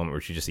see that moment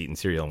where she's just eating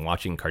cereal and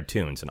watching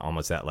cartoons, and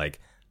almost that like,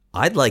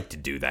 I'd like to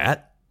do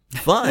that.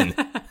 Fun.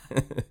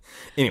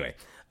 Anyway,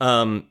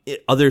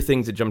 other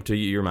things that jump to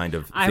your mind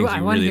of things I want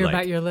to really hear liked.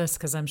 about your list,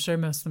 because I'm sure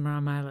most of them are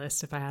on my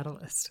list if I had a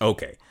list.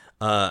 Okay.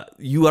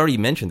 You already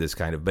mentioned this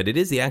kind of, but it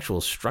is the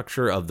actual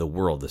structure of the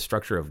world, the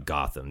structure of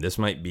Gotham. This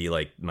might be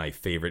like my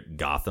favorite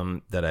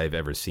Gotham that I've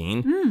ever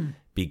seen,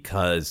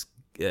 because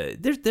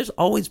there's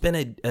always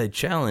been a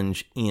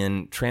challenge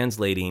in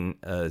translating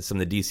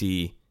some of the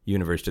DC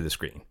universe to the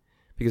screen.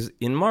 Because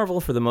in Marvel,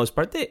 for the most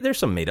part, there's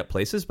some made-up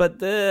places, but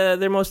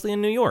they're mostly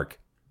in New York.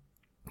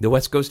 The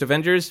West Coast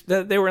Avengers,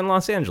 they were in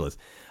Los Angeles.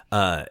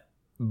 But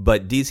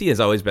DC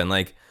has always been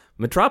like,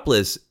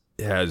 Metropolis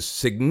has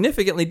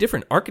significantly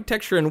different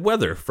architecture and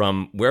weather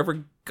from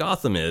wherever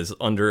Gotham is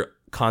under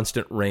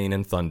constant rain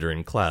and thunder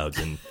and clouds.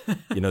 And,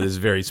 you know, this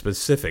very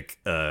specific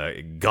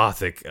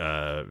Gothic,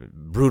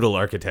 brutal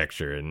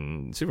architecture.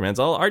 And Superman's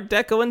all Art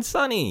Deco and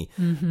sunny.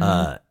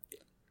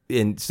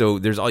 And so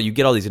you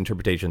get all these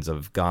interpretations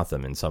of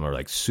Gotham, and some are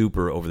like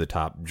super over the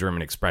top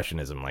German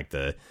expressionism, like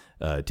the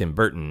Tim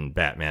Burton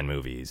Batman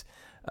movies.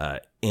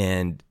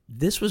 And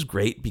this was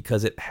great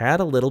because it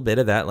had a little bit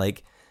of that,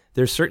 like,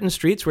 there's certain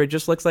streets where it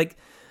just looks like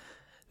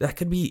that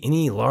could be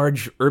any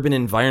large urban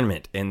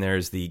environment. And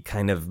there's the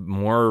kind of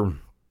more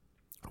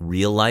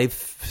real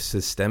life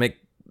systemic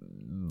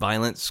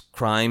violence,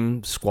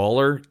 crime,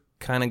 squalor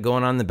kind of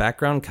going on in the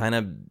background, kind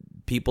of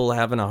people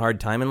having a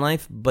hard time in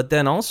life. But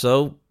then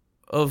also,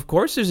 of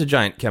course, there's a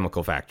giant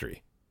chemical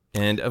factory.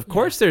 And of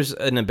course, there's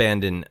an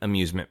abandoned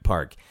amusement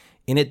park.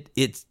 And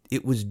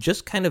it was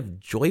just kind of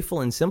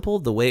joyful and simple,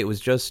 the way it was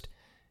just,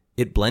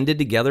 it blended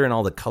together in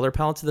all the color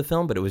palettes of the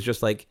film, but it was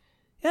just like,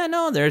 yeah,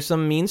 no, there's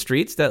some mean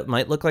streets that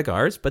might look like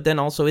ours, but then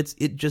also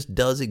it just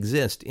does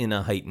exist in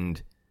a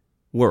heightened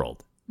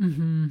world.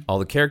 All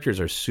the characters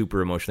are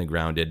super emotionally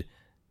grounded.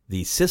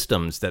 The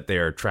systems that they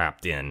are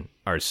trapped in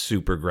are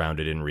super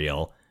grounded and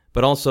real,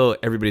 but also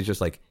everybody's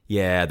just like,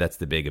 yeah, that's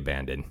the big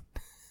abandoned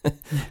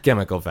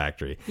chemical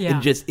factory.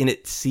 Yeah.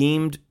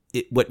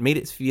 What made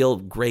it feel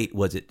great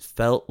was it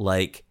felt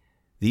like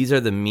these are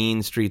the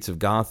mean streets of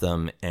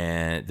Gotham,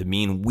 and the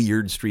mean,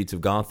 weird streets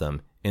of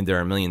Gotham, and there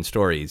are a million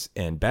stories.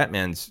 And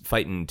Batman's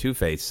fighting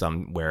Two-Face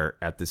somewhere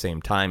at the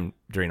same time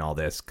during all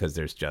this, because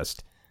there's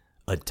just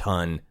a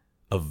ton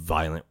of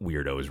violent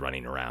weirdos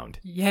running around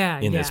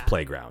in this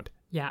playground.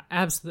 Yeah,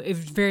 absolutely. It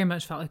very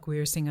much felt like we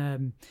were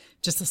seeing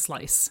just a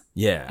slice.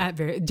 Yeah. At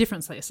very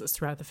different slices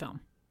throughout the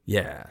film.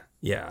 Yeah.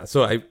 Yeah,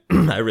 so I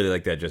really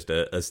like that just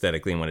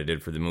aesthetically and what it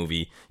did for the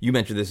movie. You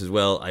mentioned this as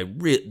well.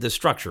 The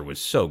structure was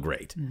so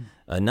great.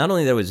 Not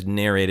only that it was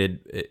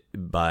narrated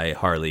by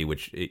Harley,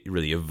 which it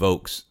really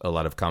evokes a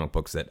lot of comic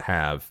books that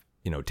have,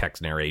 you know,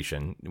 text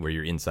narration where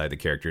you're inside the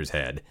character's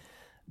head,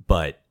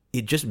 but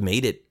it just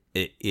made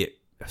it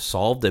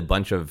solved a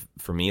bunch of,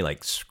 for me,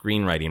 like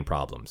screenwriting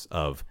problems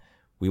of,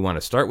 we want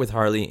to start with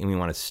Harley and we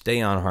want to stay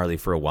on Harley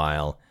for a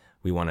while.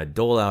 We want to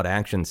dole out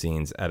action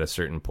scenes at a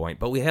certain point,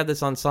 but we have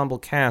this ensemble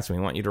cast, and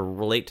we want you to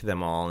relate to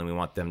them all, and we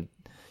want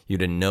you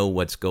to know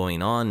what's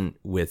going on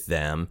with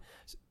them.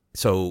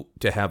 So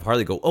to have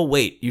Harley go, oh,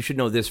 wait, you should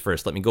know this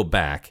first. Let me go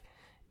back.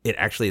 It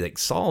actually like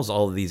solves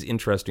all of these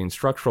interesting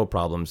structural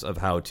problems of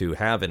how to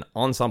have an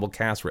ensemble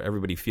cast where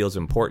everybody feels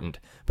important,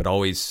 but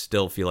always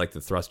still feel like the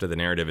thrust of the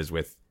narrative is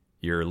with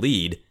your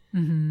lead.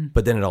 Mm-hmm.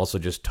 But then it also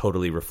just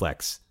totally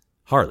reflects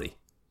Harley.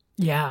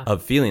 Yeah.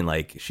 Of feeling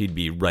like she'd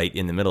be right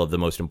in the middle of the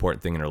most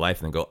important thing in her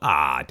life and then go,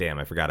 damn,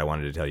 I forgot I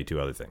wanted to tell you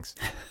 2 other things.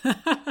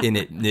 And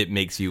it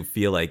makes you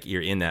feel like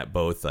you're in that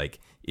both like,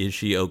 is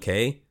she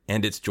okay?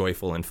 And it's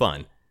joyful and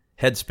fun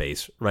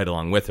headspace right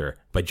along with her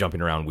by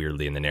jumping around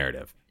weirdly in the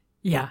narrative.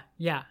 Yeah.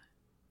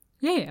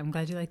 I'm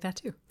glad you like that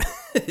too.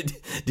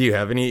 Do you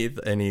have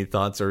any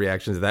thoughts or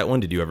reactions to that one?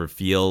 Did you ever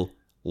feel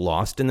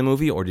lost in the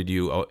movie, or did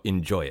you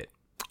enjoy it?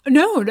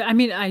 No, I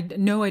mean, I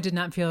did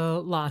not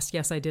feel lost.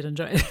 Yes, I did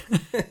enjoy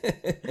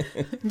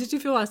it. Did you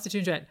feel lost? Did you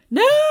enjoy it?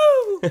 No!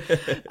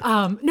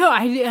 No,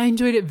 I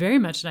enjoyed it very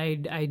much.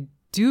 And I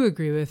do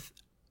agree with,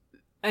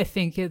 I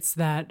think it's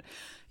that,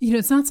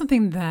 it's not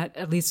something that,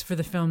 at least for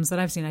the films that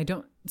I've seen, I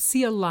don't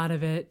see a lot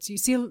of it. You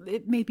see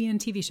it maybe in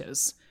TV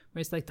shows where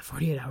it's like the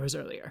 48 hours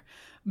earlier.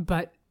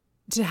 But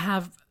to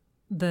have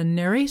the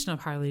narration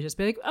of Harley just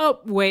be like, oh,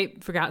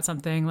 wait, forgot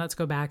something. Let's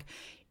go back.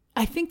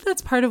 I think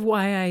that's part of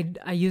why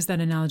I use that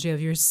analogy of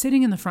you're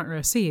sitting in the front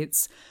row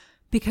seats,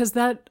 because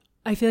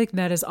I feel like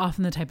that is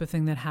often the type of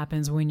thing that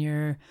happens when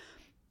you're,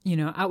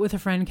 out with a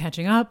friend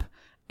catching up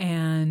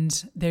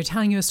and they're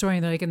telling you a story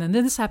and they're like, and then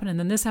this happened and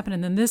then this happened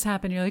and then this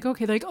happened. You're like,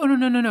 okay, they're like, oh,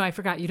 no, I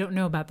forgot. You don't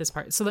know about this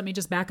part. So let me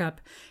just back up,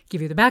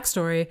 give you the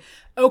backstory.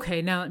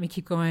 Okay, now let me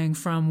keep going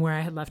from where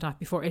I had left off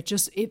before.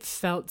 It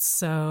felt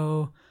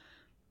so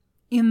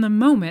in the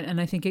moment. And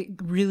I think it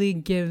really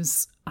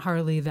gives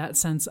Harley that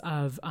sense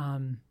of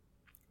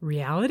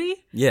reality.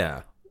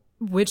 Yeah.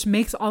 Which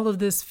makes all of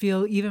this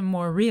feel even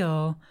more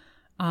real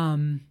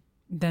than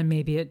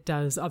maybe it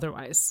does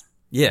otherwise.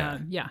 Yeah.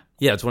 Yeah.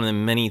 It's one of the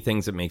many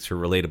things that makes her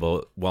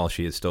relatable while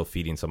she is still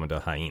feeding someone to a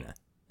hyena,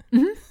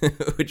 mm-hmm.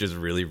 Which is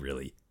really,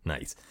 really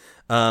nice.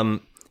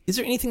 Is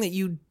there anything that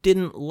you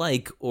didn't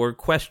like or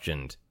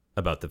questioned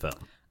about the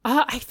film?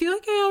 I feel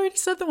like I already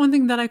said the one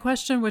thing that I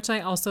questioned, which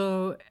I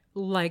also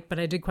like, but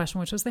I did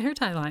question, which was the hair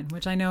tie line,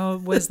 which I know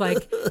was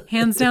like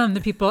hands down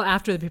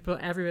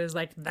everybody was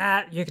like,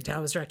 that you could tell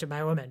was directed by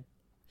a woman.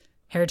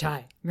 Hair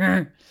tie.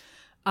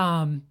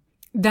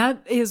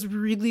 That is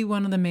really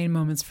one of the main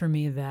moments for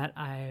me that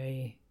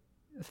I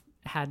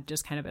had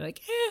just kind of been like,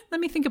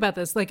 let me think about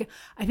this. Like,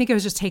 I think I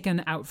was just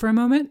taken out for a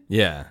moment.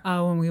 Yeah.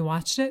 When we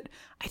watched it.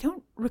 I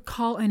don't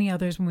recall any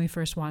others when we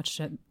first watched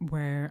it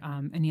where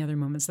any other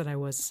moments that I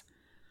was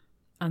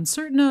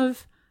uncertain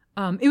of.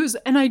 It was,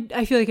 and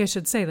I feel like I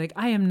should say, like,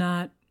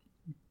 I've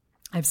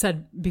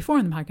said before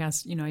in the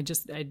podcast,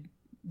 I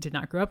did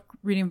not grow up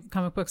reading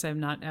comic books. I'm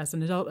not, as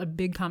an adult, a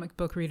big comic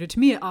book reader. To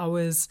me,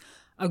 always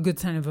a good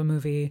sign of a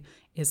movie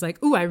is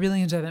like, ooh, I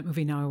really enjoy that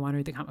movie. Now I want to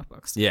read the comic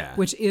books. Yeah.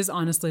 Which is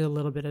honestly a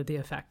little bit of the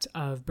effect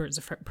of Birds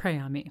of Prey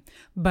on me.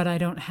 But I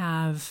don't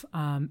have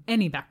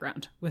any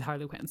background with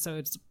Harley Quinn.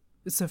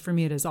 So for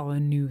me, it is all a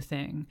new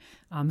thing.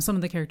 Some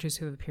of the characters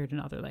who have appeared in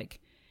other like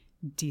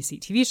DC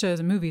TV shows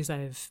and movies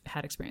I've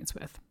had experience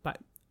with, but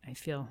I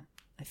feel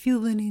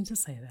the need to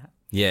say that.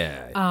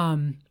 Yeah.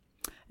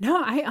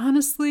 No, I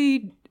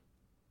honestly,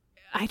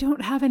 I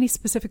don't have any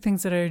specific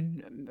things that are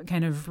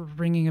kind of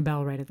ringing a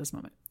bell right at this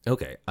moment.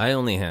 Okay. I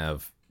only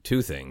have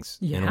 2 things,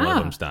 and one of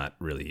them's not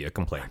really a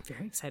complaint. I'm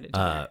very excited to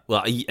hear.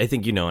 Well, I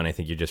think and I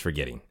think you're just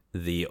forgetting.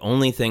 The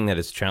only thing that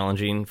is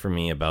challenging for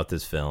me about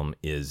this film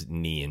is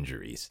knee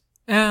injuries.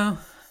 Oh.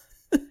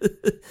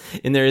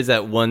 And there is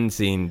that one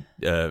scene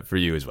for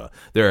you as well.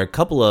 There are a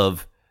couple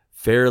of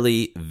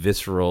fairly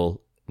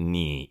visceral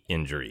knee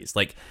injuries,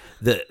 like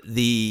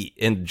the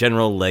in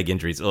general leg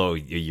injuries. Oh,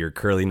 your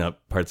curling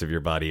up parts of your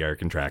body are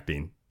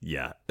contracting.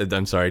 Yeah,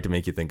 I'm sorry to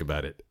make you think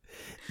about it.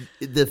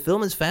 The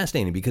film is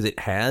fascinating because it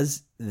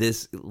has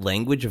this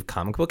language of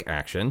comic book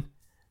action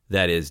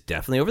that is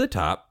definitely over the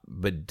top,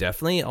 but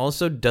definitely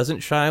also doesn't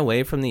shy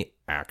away from the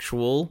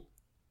actual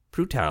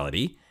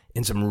brutality.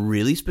 And some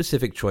really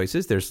specific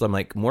choices. There's some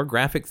like more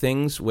graphic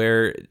things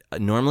where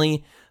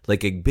normally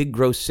like a big,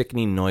 gross,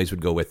 sickening noise would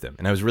go with them.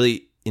 And I was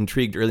really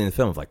intrigued early in the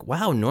film of like,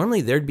 wow,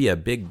 normally there'd be a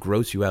big,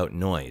 gross you out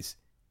noise.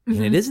 Mm-hmm.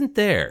 And it isn't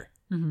there.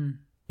 Mm-hmm.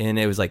 And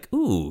it was like,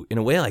 ooh, in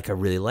a way, like I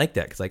really like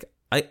that. Because like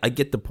I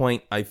get the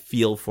point. I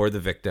feel for the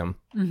victim.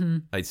 Mm-hmm.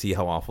 I see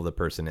how awful the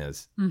person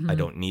is. Mm-hmm. I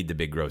don't need the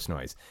big, gross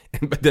noise.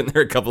 But then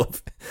there are a couple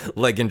of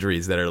leg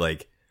injuries that are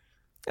like,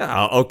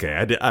 oh,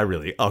 okay,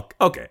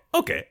 okay.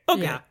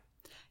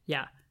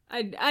 Yeah,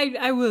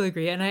 I will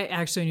agree. And I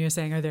actually, when you were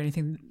saying, are there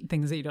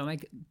things that you don't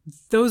like?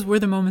 Those were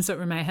the moments that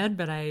were in my head,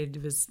 but I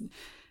was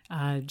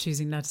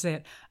choosing not to say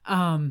it.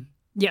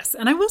 Yes,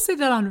 and I will say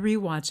that on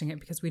rewatching it,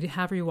 because we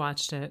have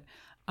rewatched it,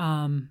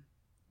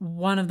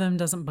 one of them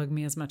doesn't bug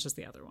me as much as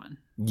the other one.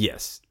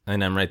 Yes,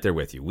 and I'm right there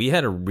with you. We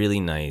had a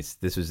really nice,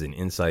 this was an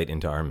insight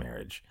into our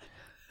marriage.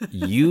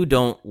 You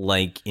don't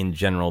like, in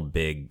general,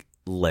 big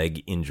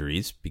leg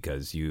injuries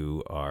because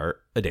you are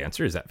a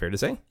dancer. Is that fair to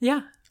say?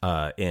 Yeah.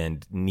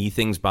 And knee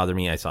things bother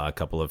me. I saw a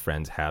couple of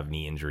friends have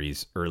knee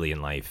injuries early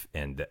in life,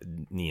 and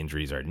knee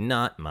injuries are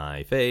not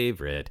my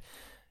favorite.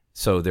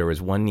 So there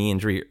was one knee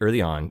injury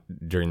early on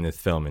during this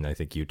film, and I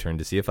think you turned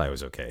to see if I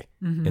was okay.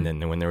 Mm-hmm. And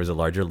then when there was a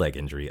larger leg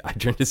injury, I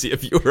turned to see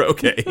if you were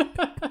okay.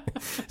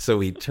 So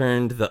we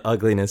turned the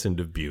ugliness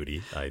into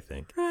beauty, I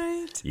think.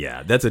 Right.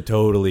 Yeah, that's a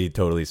totally,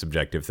 totally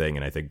subjective thing,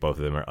 and I think both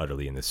of them are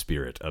utterly in the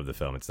spirit of the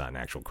film. It's not an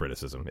actual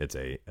criticism. It's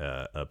a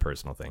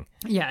personal thing.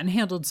 Yeah, and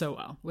handled so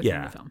well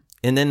within the film.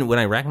 And then when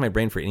I rack my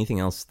brain for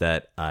anything else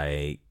that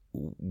I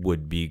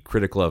would be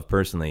critical of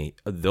personally,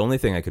 the only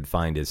thing I could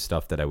find is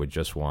stuff that I would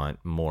just want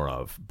more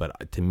of.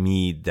 But to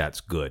me, that's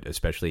good,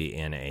 especially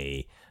in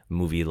a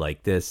movie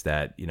like this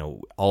that, you know,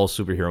 all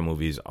superhero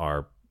movies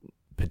are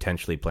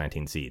potentially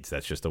planting seeds.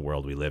 That's just the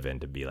world we live in,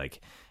 to be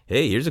like,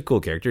 hey, here's a cool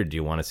character. Do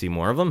you want to see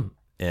more of them?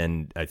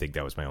 And I think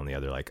that was my only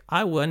other, like,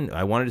 I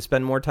wanted to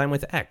spend more time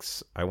with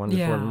X. I wanted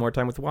to spend more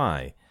time with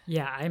Y.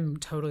 Yeah, I'm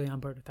totally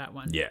on board with that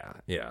one. Yeah.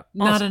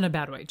 Not awesome. In a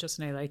bad way, just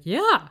in a like,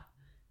 yeah,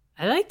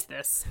 I liked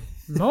this.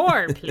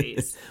 More,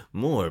 please.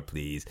 More,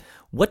 please.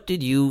 What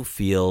did you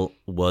feel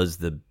were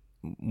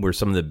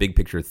some of the big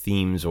picture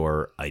themes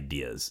or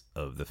ideas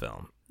of the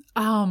film?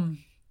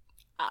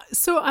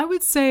 So I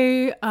would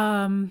say,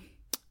 I'm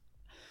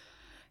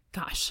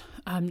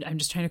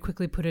just trying to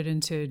quickly put it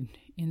into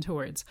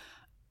words.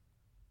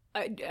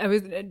 I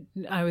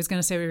was going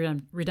to say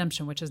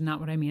redemption, which is not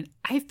what I mean.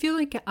 I feel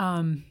like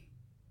one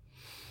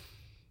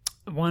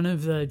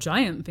of the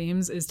giant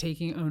themes is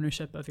taking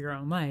ownership of your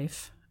own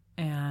life,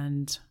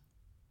 and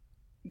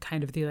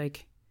kind of the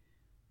like,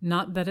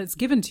 not that it's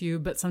given to you,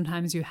 but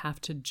sometimes you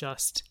have to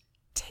just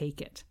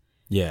take it.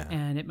 Yeah.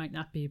 And it might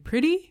not be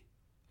pretty.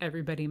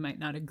 Everybody might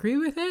not agree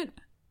with it.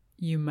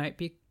 You might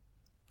be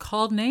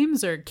called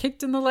names or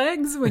kicked in the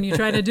legs when you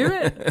try to do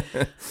it.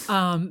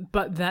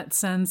 But that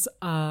sense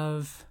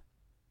of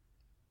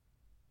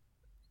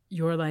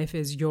your life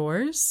is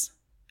yours.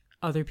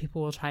 Other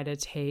people will try to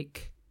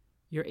take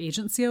your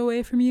agency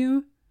away from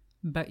you,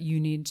 but you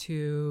need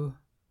to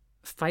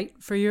fight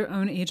for your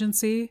own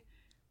agency.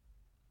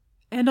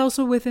 And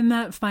also within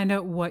that, find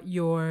out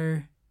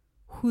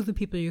who the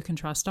people you can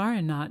trust are,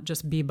 and not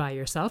just be by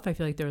yourself. I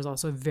feel like there was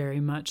also very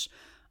much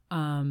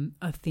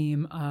a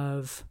theme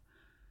of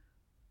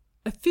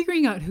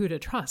figuring out who to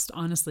trust,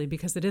 honestly,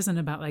 because it isn't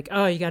about like,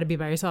 oh, you got to be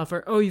by yourself,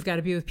 or, oh, you've got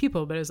to be with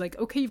people. But it's like,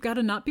 okay, you've got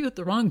to not be with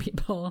the wrong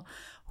people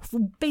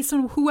based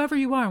on whoever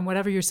you are and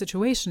whatever your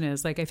situation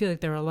is. Like, I feel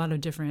like there are a lot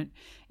of different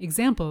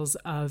examples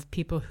of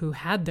people who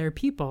had their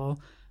people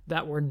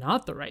that were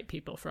not the right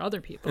people for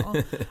other people.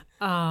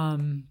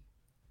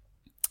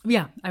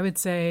 Yeah, I would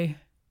say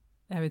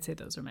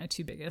those are my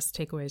two biggest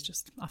takeaways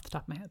just off the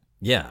top of my head.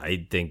 Yeah,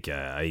 I think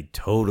I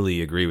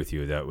totally agree with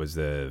you. That was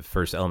the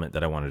first element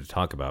that I wanted to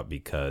talk about,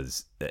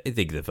 because I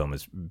think the film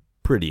is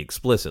pretty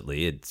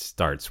explicitly, it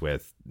starts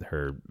with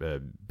her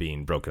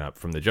being broken up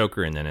from the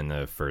Joker, and then in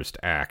the first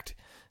act,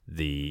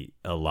 a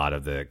lot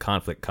of the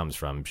conflict comes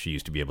from she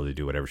used to be able to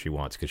do whatever she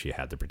wants because she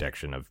had the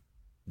protection of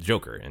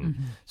Joker, and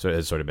so it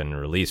has sort of been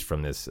released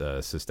from this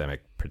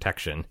systemic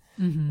protection,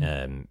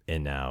 and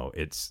now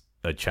it's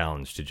a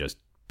challenge to just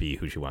be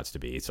who she wants to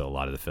be. So a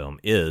lot of the film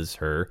is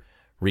her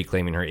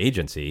reclaiming her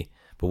agency.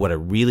 But what I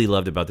really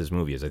loved about this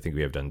movie is I think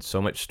we have done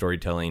so much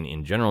storytelling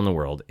in general in the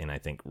world, and I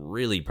think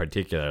really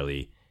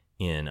particularly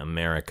in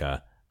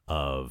America,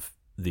 of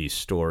the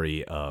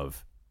story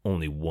of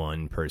only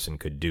one person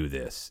could do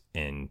this,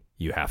 and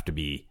you have to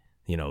be,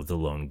 the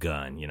lone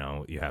gun,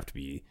 you have to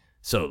be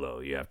solo,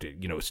 you have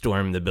to,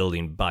 storm the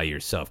building by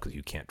yourself because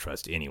you can't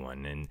trust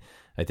anyone. And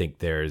I think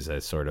there's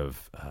a sort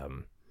of,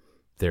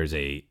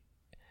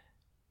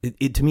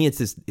 to me,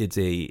 it's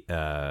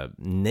a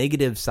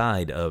negative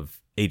side of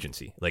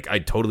agency. Like, I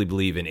totally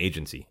believe in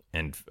agency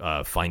and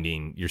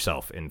finding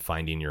yourself and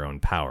finding your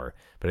own power.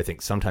 But I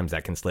think sometimes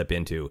that can slip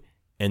into,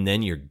 and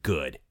then you're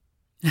good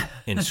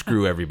and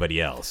screw everybody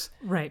else.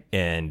 Right.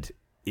 And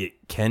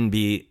it can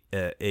be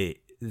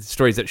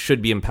stories that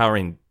should be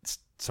empowering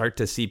start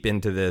to seep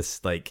into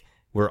this, like,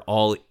 we're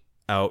all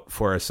out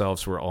for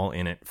ourselves. We're all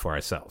in it for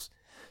ourselves.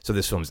 So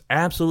this film's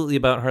absolutely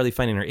about Harley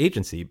finding her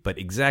agency, but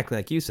exactly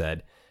like you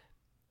said,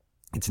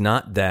 it's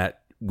not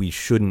that we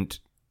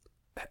shouldn't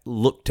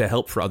look to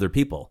help for other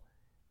people.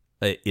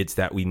 It's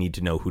that we need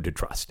to know who to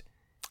trust.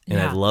 And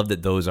I love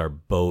that those are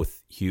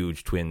both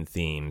huge twin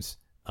themes.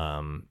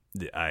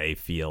 I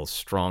feel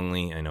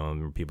strongly, I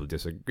know people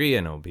disagree,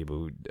 I know people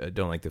who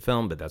don't like the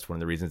film, but that's one of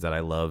the reasons that I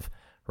love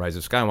Rise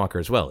of Skywalker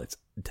as well.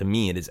 To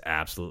me, it is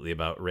absolutely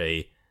about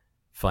Rey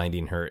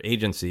finding her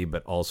agency,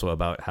 but also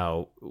about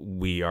how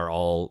we are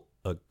all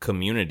a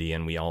community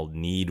and we all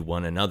need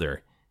one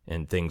another,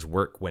 and things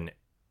work when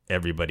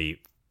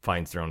everybody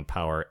finds their own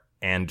power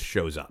and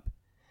shows up.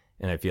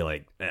 And I feel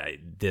like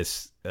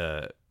this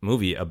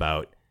movie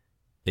about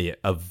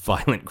a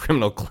violent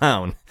criminal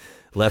clown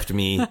left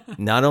me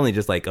not only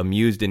just like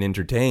amused and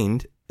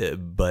entertained,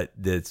 but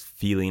this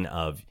feeling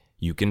of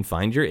you can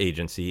find your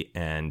agency,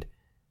 and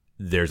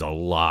there's a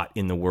lot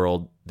in the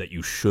world that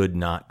you should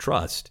not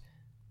trust,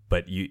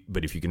 but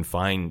if you can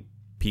find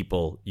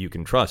people you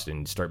can trust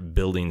and start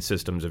building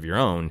systems of your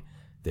own,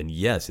 then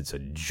yes, it's a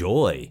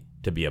joy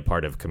to be a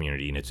part of a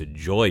community, and it's a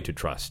joy to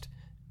trust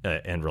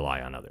and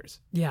rely on others.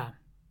 Yeah.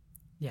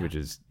 Which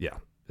is,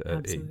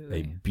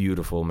 a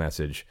beautiful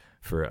message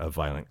for a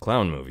violent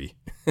clown movie,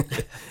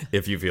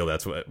 if you feel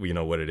that's what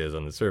it is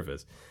on the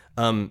surface.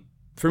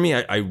 For me,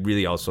 I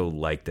really also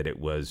like that it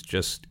was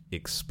just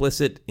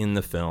explicit in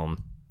the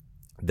film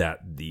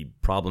that the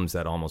problems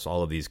that almost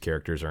all of these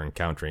characters are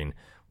encountering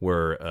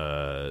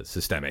were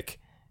systemic,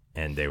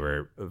 and they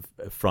were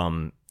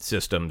from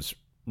systems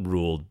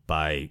ruled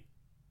by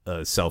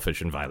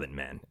selfish and violent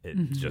men.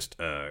 It's just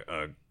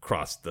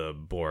across the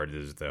board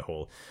is the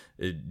whole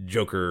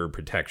Joker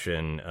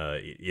protection.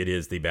 It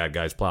is the bad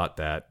guy's plot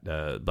that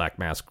Black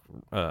Mask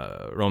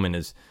Roman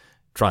is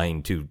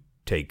trying to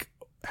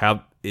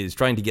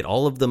trying to get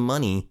all of the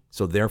money,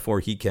 so therefore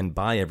he can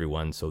buy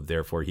everyone, so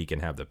therefore he can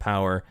have the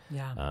power.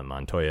 Yeah.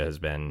 Montoya has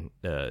been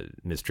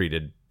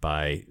mistreated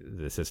by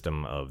the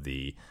system of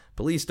the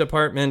police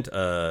department.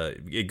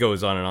 It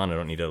goes on and on. I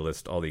don't need to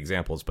list all the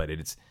examples, but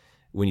it's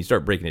when you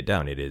start breaking it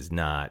down, it is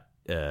not.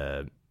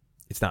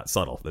 It's not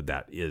subtle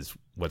that is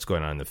what's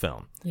going on in the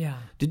film. Yeah.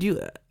 Did you,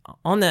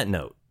 on that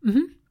note,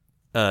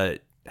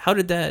 how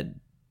did that?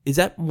 Is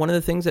that one of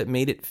the things that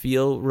made it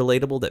feel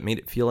relatable? That made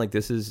it feel like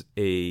this is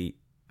a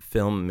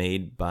film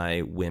made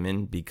by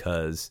women,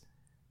 because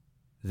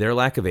their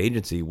lack of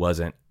agency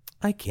wasn't,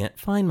 I can't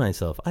find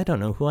myself, I don't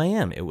know who I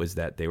am. It was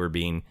that they were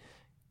being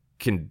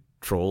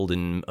controlled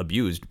and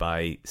abused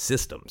by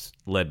systems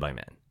led by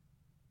men.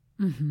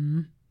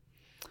 Mm-hmm.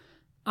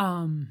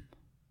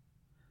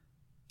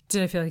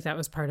 Did I feel like that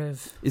was part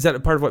of... Is that a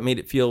part of what made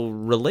it feel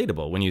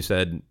relatable when you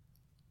said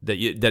that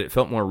it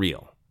felt more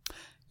real?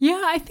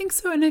 Yeah, I think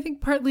so. And I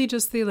think partly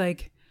just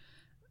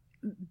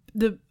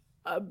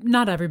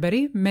not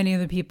everybody, many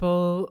of the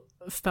people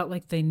felt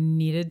like they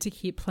needed to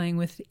keep playing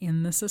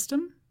within the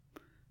system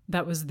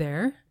that was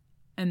there,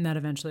 and that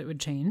eventually it would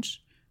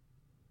change.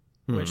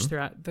 Which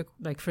throughout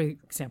for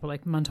example,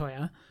 like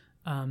Montoya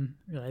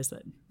realized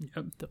that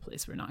the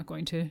police were not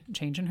going to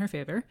change in her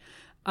favor.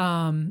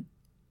 And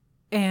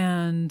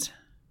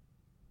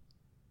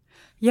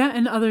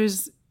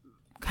others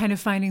kind of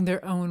finding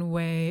their own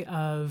way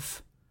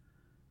of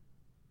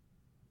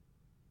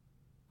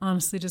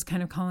honestly just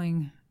kind of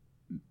calling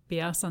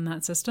BS on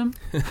that system.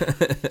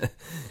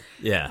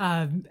 Yeah.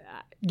 I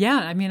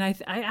mean, I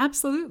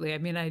absolutely. I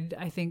mean,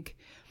 I think,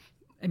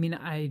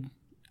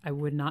 I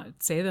would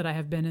not say that I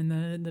have been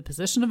in the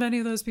position of any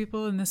of those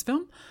people in this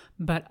film,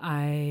 but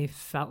I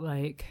felt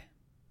like,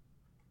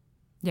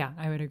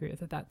 I would agree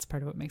with that. That's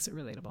part of what makes it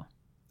relatable.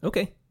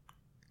 Okay.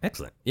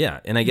 Excellent. Yeah.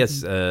 And I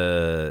guess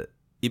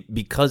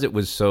because it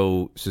was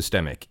so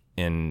systemic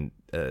and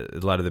a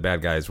lot of the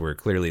bad guys were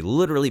clearly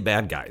literally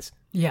bad guys.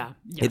 Yeah.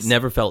 Yes. It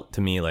never felt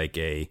to me like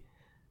I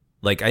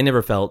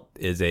never felt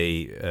as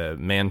a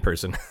man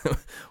person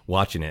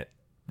watching it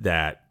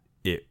that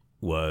it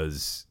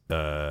was,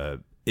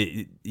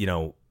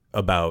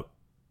 about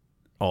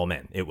all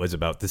men. It was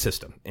about the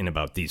system and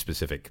about these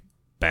specific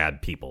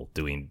bad people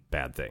doing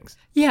bad things.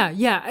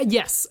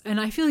 Yes. And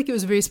I feel like it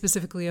was very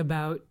specifically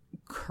about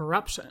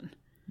corruption.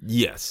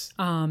 Yes.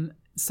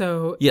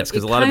 So yes,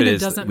 because a lot of it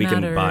is we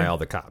matter. Can buy all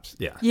the cops.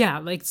 Yeah.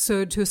 Yeah.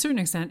 So to a certain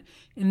extent,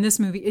 in this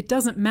movie, it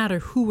doesn't matter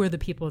who were the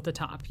people at the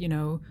top.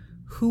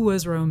 Who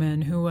was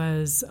Roman, who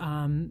was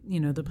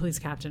the police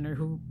captain, or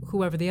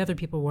whoever the other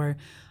people were.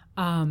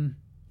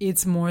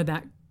 It's more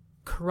that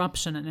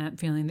corruption and that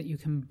feeling that you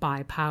can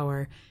buy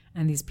power,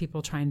 and these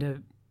people trying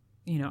to,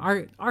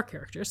 our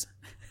characters,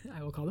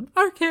 I will call them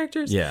our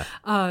characters,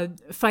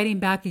 fighting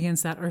back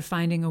against that, or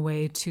finding a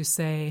way to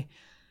say,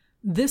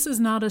 this is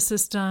not a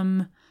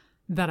system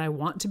that I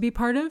want to be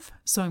part of,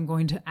 so I'm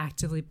going to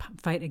actively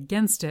fight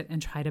against it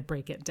and try to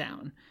break it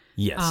down.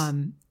 Yes.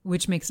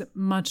 Which makes it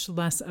much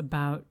less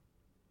about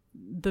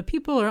the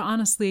people, or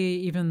honestly,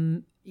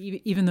 even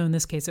though in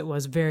this case it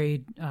was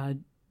very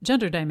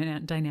gender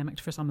dynamic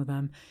for some of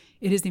them,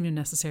 it isn't even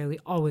necessarily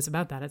always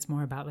about that. It's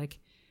more about like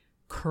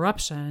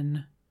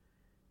corruption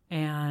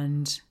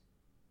and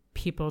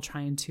people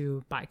trying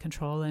to buy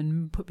control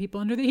and put people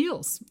under the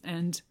heels.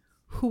 And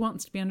who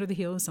wants to be under the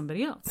heel of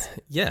somebody else?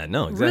 Yeah,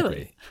 no,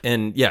 exactly.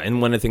 Really?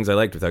 And one of the things I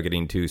liked, without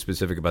getting too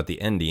specific about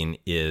the ending,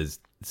 is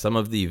some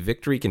of the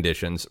victory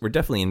conditions were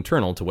definitely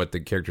internal to what the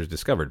characters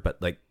discovered.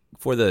 But like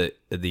for the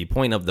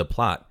point of the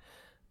plot,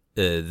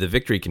 the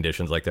victory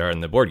conditions, like there are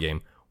in the board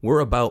game, were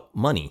about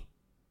money.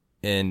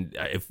 And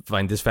I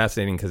find this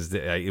fascinating because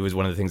it was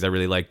one of the things I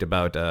really liked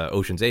about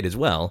Ocean's 8 as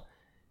well,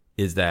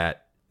 is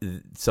that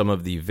some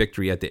of the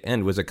victory at the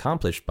end was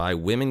accomplished by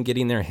women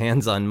getting their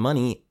hands on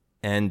money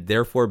and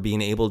therefore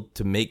being able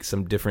to make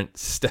some different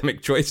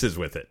systemic choices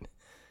with it.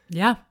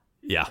 Yeah.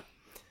 Yeah.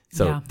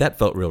 So that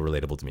felt real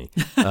relatable to me.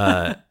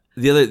 The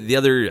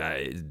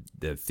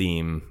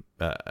theme,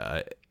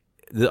 one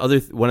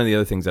of the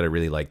other things that I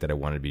really like that I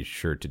want to be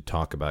sure to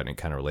talk about, and it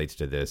kind of relates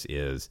to this,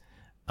 is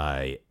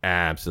I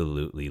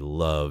absolutely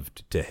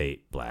loved to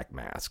hate Black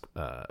Mask.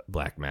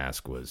 Black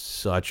Mask was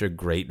such a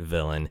great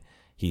villain.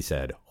 He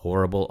said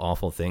horrible,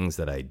 awful things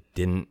that I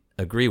didn't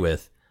agree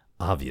with,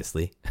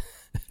 obviously.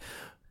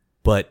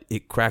 But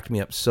it cracked me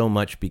up so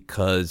much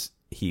because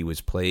he was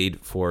played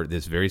for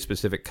this very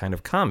specific kind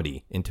of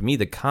comedy. And to me,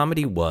 the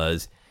comedy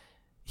was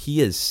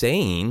he is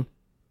saying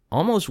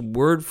almost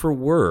word for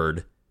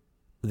word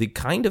the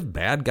kind of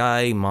bad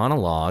guy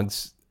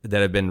monologues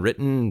that have been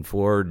written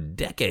for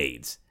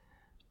decades.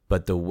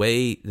 But the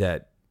way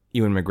that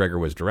Ewan McGregor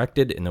was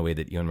directed and the way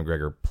that Ewan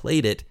McGregor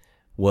played it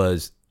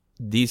was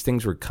these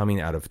things were coming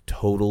out of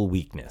total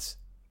weakness.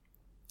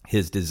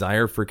 His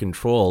desire for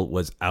control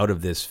was out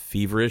of this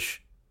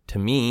feverish, to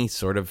me,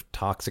 sort of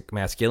toxic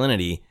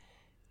masculinity.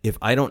 If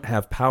I don't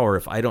have power,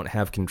 if I don't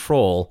have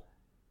control,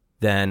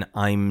 then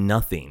I'm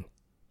nothing.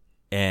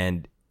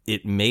 And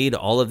it made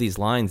all of these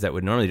lines that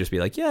would normally just be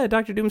like, yeah,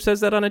 Dr. Doom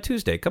says that on a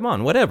Tuesday. Come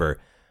on, whatever.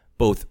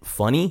 Both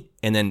funny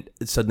and then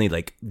suddenly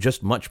like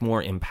just much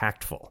more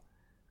impactful.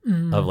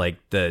 Of like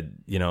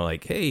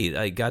like, hey,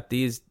 I got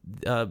these,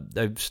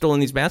 I've stolen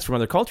these masks from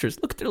other cultures.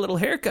 Look at their little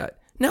haircut.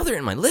 Now they're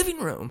in my living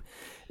room.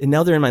 And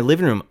now they're in my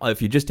living room.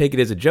 If you just take it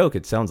as a joke,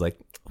 it sounds like,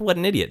 what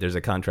an idiot. There's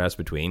a contrast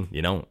between,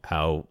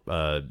 how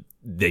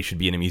they should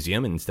be in a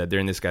museum and instead they're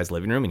in this guy's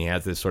living room. And he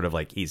has this sort of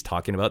like, he's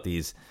talking about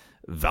these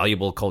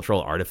valuable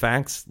cultural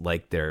artifacts,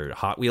 like they're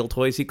Hot Wheel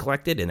toys he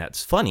collected. And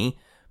that's funny.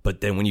 But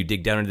then when you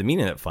dig down into the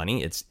meaning of that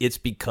funny, it's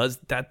because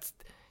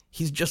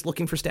he's just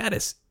looking for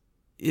status.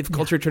 If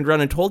culture turned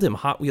around and told him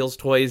Hot Wheels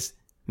toys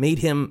made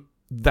him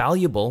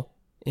valuable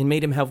and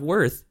made him have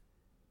worth,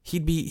 he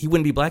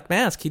wouldn't be Black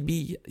Mask. He'd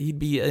be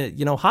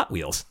Hot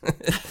Wheels.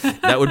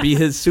 That would be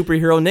his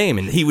superhero name,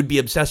 and he would be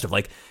obsessed with,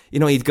 like,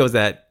 he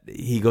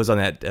goes on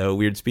that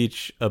weird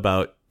speech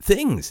about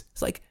things.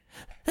 It's like,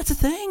 that's a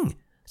thing,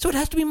 so it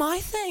has to be my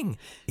thing.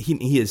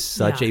 He is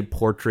such a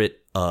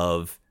portrait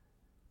of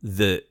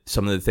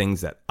some of the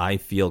things that I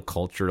feel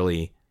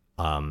culturally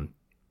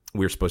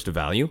we're supposed to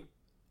value,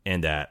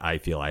 and that I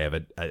feel I have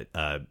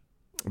a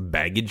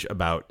baggage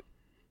about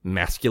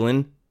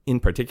masculine, in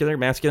particular,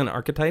 masculine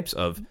archetypes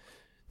of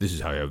this is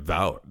how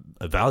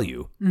I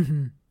value,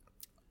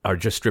 are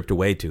just stripped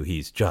away to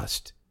he's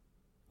just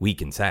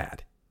weak and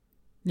sad.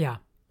 Yeah.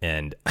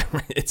 And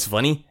it's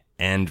funny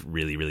and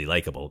really, really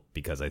likable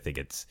because I think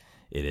it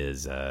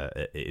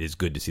is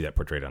good to see that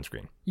portrayed on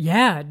screen.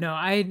 Yeah, no,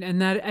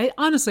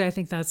 honestly, I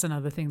think that's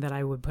another thing that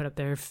I would put up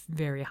there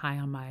very high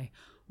on my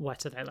what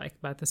did I like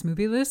about this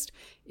movie list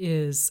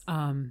is,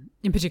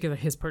 in particular,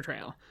 his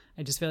portrayal.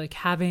 I just feel like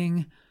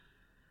having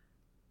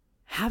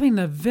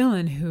the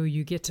villain who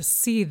you get to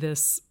see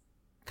this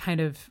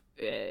kind of,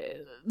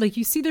 like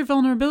you see their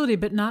vulnerability,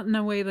 but not in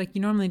a way like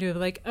you normally do,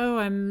 like, oh,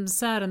 I'm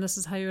sad and this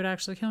is how you would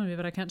actually kill me,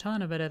 but I can't tell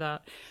anybody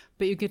that.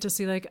 But you get to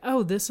see like,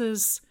 oh, this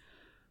is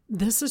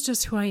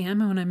just who I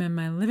am when I'm in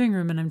my living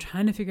room and I'm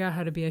trying to figure out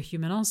how to be a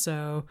human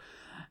also.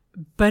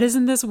 But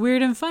isn't this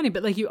weird and funny?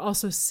 But like you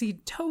also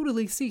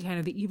totally see kind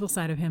of the evil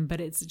side of him, but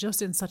it's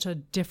just in such a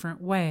different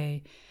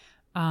way.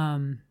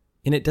 And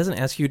it doesn't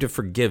ask you to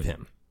forgive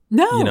him.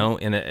 No.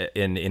 And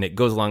it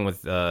goes along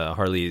with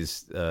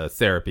Harley's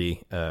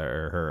therapy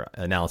or her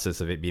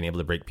analysis of it being able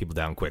to break people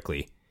down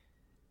quickly,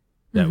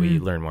 that we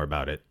learn more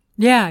about it.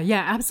 Yeah,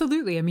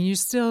 absolutely. I mean,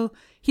 he's still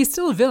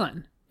a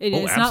villain.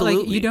 It's not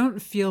like you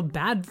don't feel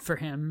bad for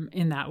him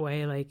in that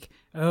way. Like,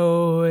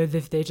 oh,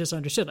 if they just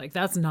understood, like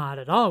that's not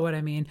at all what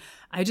I mean.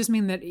 I just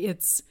mean that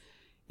it's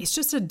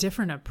just a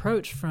different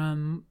approach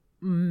from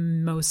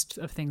most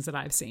of things that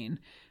I've seen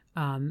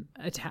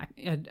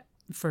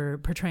for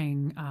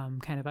portraying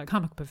kind of a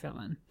comic book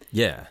villain.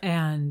 Yeah.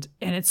 And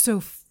it's so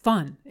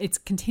fun. It's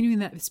continuing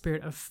that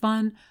spirit of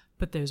fun,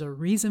 but there's a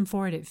reason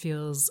for it. It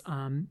feels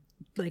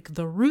like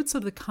the roots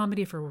of the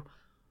comedy for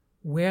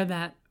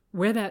the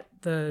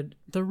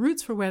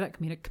roots for where that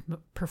comedic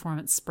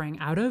performance sprang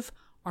out of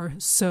are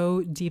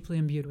so deeply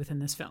imbued within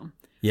this film.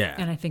 Yeah.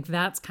 And I think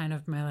that's kind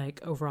of my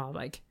like overall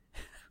like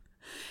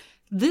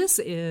this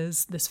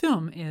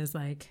film is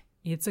like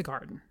it's a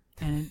garden,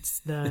 and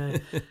it's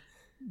the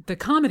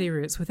comedy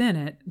roots within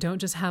it don't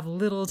just have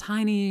little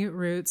tiny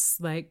roots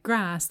like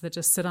grass that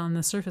just sit on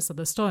the surface of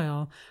the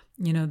soil.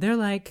 They're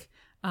like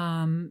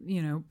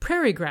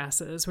prairie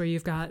grasses where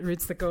you've got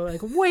roots that go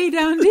like way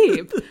down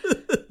deep.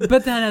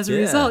 But then as a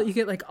result, you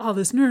get like all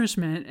this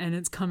nourishment and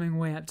it's coming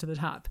way up to the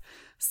top.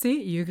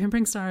 See, you can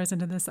bring stars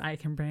into this. I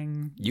can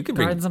bring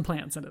gardens and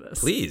plants into this.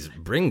 Please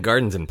bring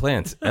gardens and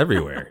plants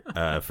everywhere.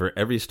 For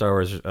every Star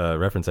Wars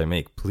reference I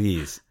make,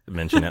 please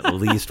mention at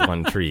least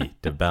one tree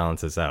to balance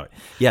this out.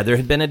 Yeah, there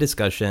had been a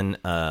discussion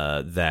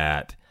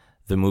that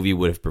the movie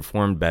would have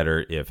performed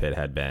better if it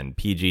had been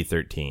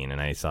PG-13. And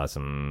I saw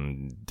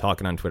some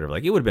talking on Twitter,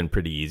 like it would have been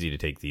pretty easy to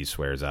take these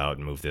swears out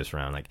and move this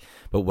around.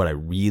 But what I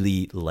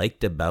really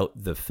liked about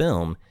the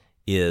film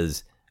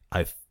is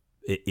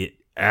it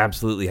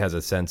absolutely has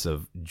a sense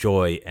of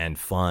joy and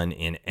fun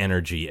and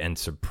energy and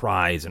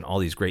surprise and all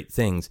these great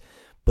things.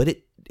 But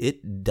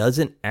it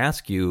doesn't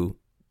ask you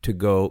to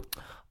go,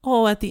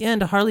 oh, at the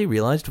end, Harley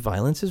realized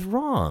violence is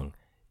wrong.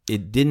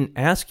 it didn't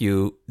ask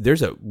you.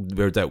 There's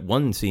that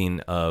one scene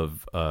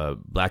of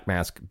Black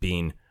Mask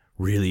being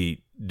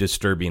really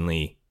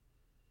disturbingly.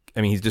 I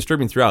mean, he's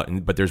disturbing throughout,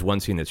 but there's one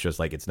scene that's just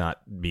like, it's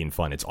not being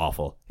fun. It's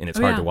awful, and it's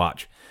hard to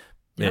watch.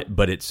 Yep.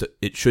 But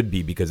it should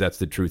be, because that's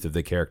the truth of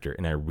the character.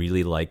 And I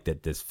really like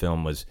that this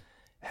film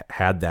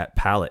had that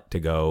palette to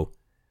go,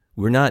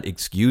 we're not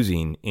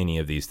excusing any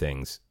of these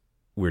things.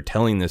 We're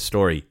telling this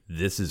story.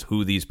 This is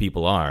who these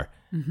people are,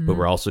 but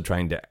we're also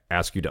trying to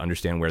ask you to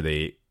understand where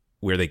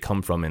they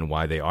come from and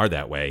why they are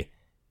that way.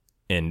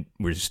 And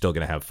we're still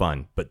going to have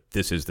fun, but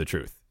this is the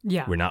truth.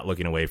 Yeah. We're not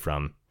looking away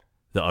from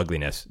the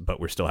ugliness, but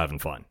we're still having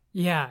fun.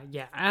 Yeah,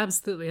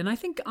 absolutely. And I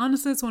think,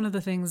 honestly, it's one of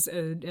the things,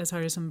 as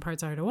hard as some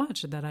parts are to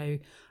watch, that I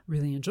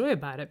really enjoy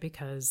about it,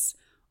 because,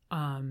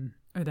 or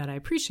that I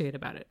appreciate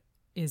about it,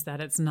 is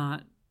that it's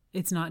not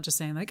just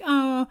saying like,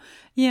 oh,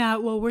 yeah,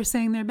 well, we're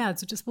saying they're bad,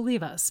 so just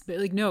believe us. But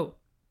like, no,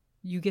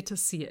 you get to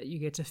see it. You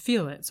get to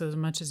feel it. So as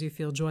much as you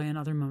feel joy in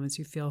other moments,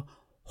 you feel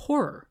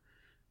horror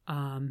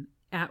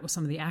at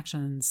some of the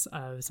actions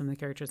of some of the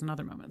characters in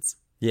other moments.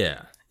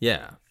 Yeah.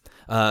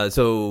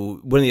 So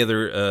one of the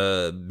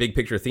other big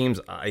picture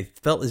themes I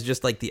felt is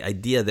just like the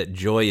idea that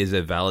joy is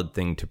a valid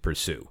thing to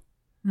pursue.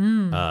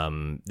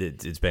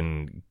 It's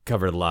been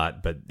covered a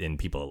lot, and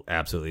people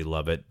absolutely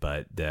love it.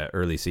 But the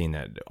early scene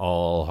that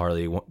all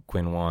Harley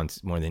Quinn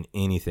wants more than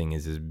anything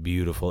is this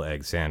beautiful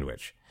egg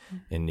sandwich,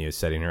 and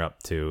setting her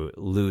up to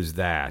lose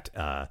that.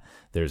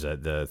 There's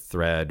the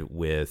thread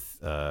with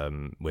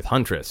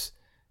Huntress.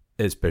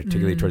 Is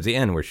particularly towards the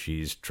end, where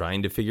she's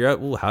trying to figure out,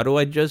 well, how do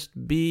I just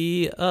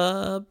be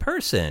a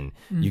person?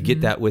 You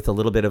get that with a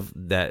little bit of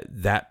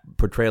that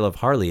portrayal of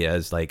Harley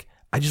as like,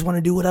 I just want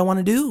to do what I want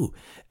to do.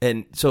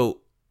 And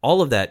so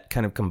all of that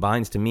kind of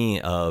combines to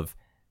me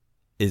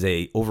is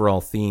a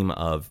overall theme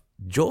of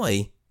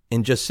joy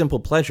and just simple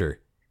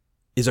pleasure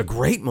is a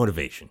great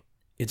motivation.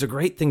 It's a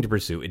great thing to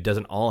pursue. It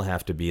doesn't all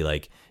have to be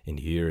like, and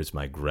here's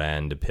my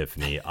grand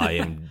epiphany. I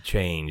am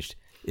changed.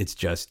 It's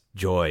just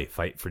joy.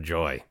 Fight for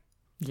joy.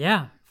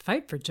 Yeah,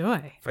 fight for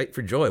joy. Fight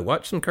for joy.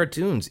 Watch some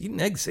cartoons. Eat an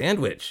egg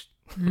sandwich.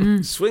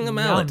 Swing them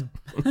out.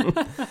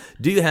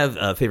 Do you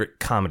have favorite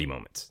comedy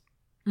moments?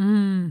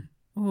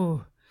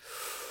 Oh,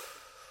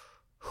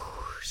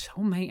 so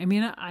many. I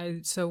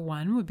mean, so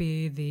one would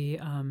be the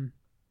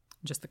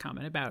just the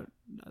comment about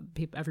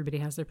everybody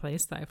has their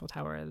place. The Eiffel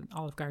Tower at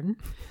Olive Garden,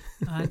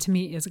 to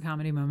me, is a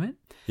comedy moment.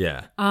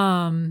 Yeah.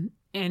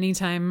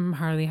 Anytime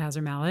Harley has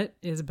her mallet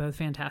is both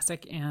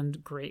fantastic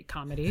and great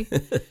comedy.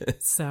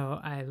 So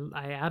I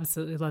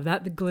absolutely love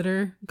that. The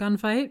glitter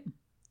gunfight.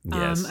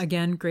 Yes.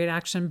 Again, great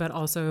action, but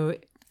also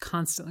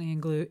constantly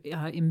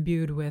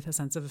imbued with a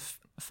sense of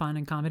fun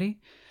and comedy.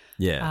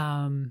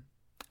 Yeah.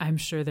 I'm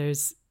sure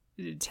there's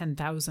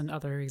 10,000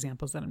 other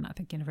examples that I'm not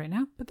thinking of right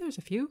now, but there's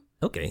a few.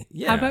 Okay.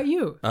 Yeah. How about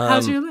you?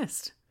 How's your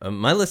list?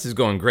 My list is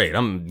going great.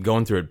 I'm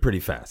going through it pretty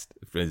fast.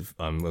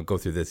 I'm going to go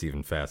through this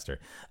even faster.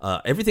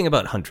 Everything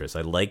about Huntress.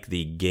 I like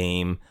the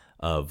game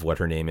of what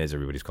her name is.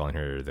 Everybody's calling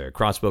her the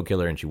crossbow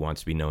killer, and she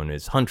wants to be known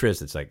as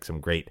Huntress. It's like some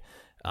great...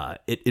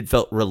 It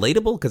felt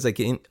relatable, because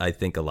I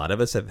think a lot of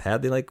us have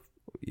had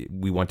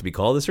we want to be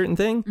called a certain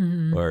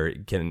thing, or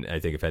I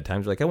think I've had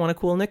times like, I want a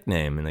cool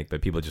nickname, and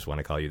but people just want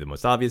to call you the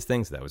most obvious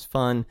thing. So that was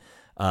fun.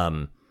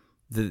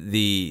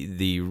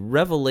 The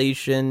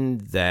revelation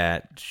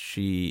that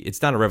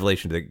it's not a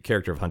revelation to the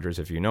character of Huntress,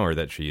 if you know her,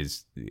 that she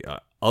is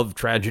of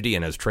tragedy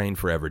and has trained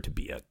forever to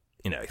be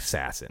an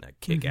assassin, a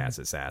kick-ass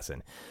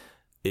assassin.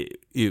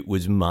 It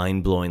was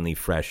mind-blowingly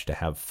fresh to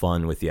have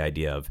fun with the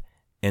idea of,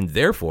 and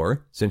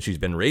therefore, since she's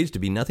been raised to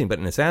be nothing but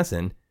an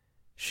assassin,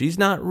 she's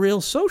not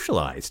real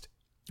socialized.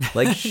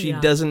 Like, she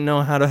doesn't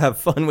know how to have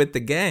fun with the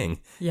gang,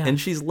 and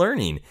she's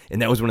learning.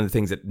 And that was one of the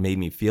things that made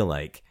me feel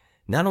like,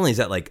 not only is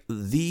that like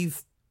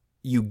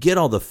you get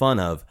all the fun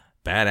of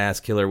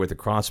badass killer with a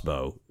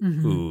crossbow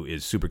who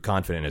is super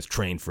confident and has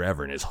trained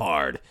forever and is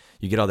hard.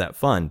 You get all that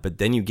fun, but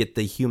then you get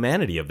the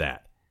humanity of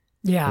that.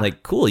 Yeah.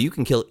 Like, cool, you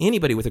can kill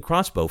anybody with a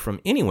crossbow from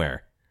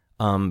anywhere.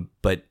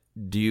 But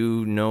do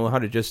you know how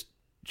to just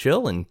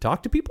chill and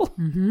talk to people?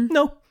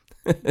 No.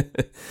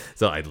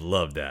 So I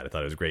loved that. I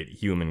thought it was great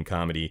human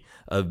comedy.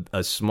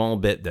 A small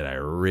bit that I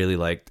really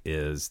liked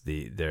is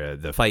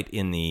the fight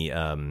in the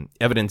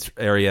evidence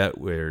area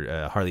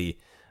where Harley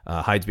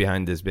hides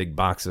behind this big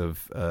box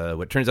of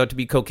what turns out to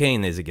be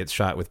cocaine as it gets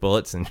shot with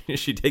bullets, and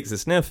she takes a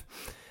sniff.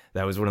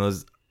 That was one of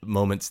those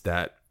moments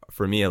that,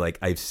 for me, like,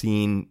 I've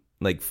seen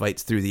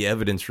fights through the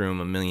evidence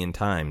room a million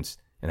times,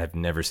 and I've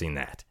never seen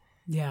that.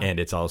 Yeah. And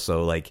it's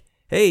also like,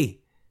 hey,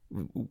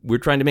 we're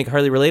trying to make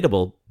Harley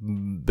relatable,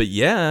 but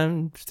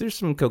yeah, there's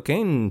some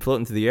cocaine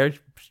floating through the air.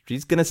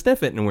 She's going to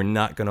sniff it, and we're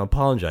not going to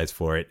apologize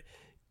for it.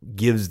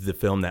 Gives the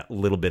film that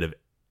little bit of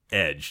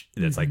edge.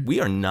 That's like,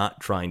 we're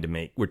trying to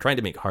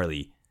make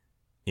Harley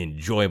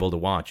enjoyable to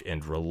watch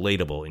and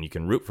relatable, and you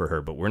can root for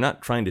her, but we're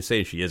not trying to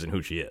say she isn't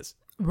who she is.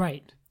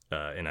 Right.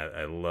 And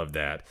I love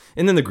that.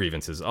 And then the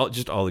grievances, all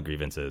the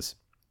grievances.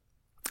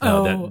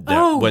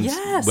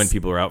 Yes. When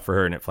people were out for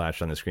her and it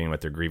flashed on the screen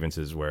what their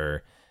grievances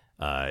were.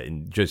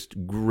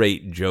 Just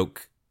great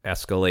joke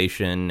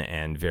escalation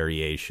and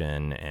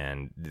variation,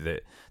 and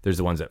there's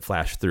the ones that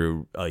flash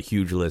through a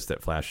huge list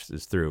that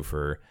flashes through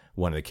for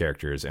one of the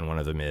characters, and one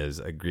of them is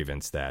a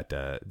grievance that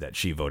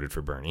she voted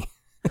for Bernie.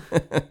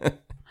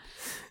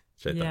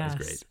 Which I thought was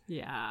great.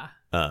 Yeah.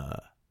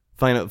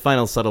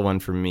 Final subtle one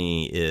for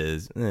me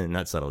is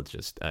not subtle. It's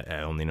just I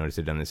only noticed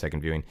it on the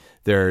second viewing.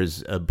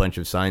 There's a bunch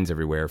of signs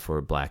everywhere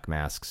for Black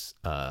Mask's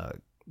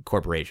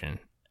corporation,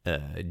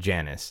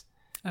 Janus.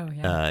 Oh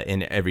yeah.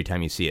 And every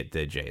time you see it,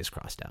 the J is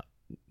crossed out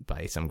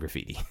by some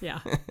graffiti.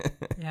 Yeah.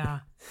 Yeah.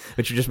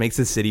 Which just makes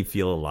the city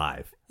feel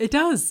alive. It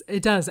does.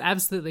 It does.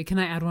 Absolutely. Can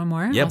I add one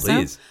more? Yeah, also?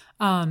 please.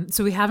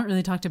 So we haven't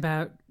really talked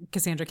about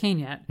Cassandra Cain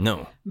yet.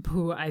 No.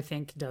 Who I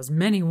think does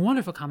many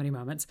wonderful comedy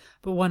moments.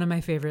 But one of my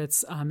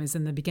favorites is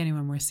in the beginning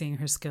when we're seeing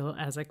her skill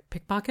as a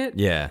pickpocket.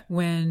 Yeah.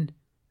 When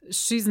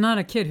she's not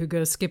a kid who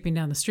goes skipping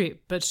down the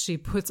street, but she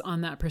puts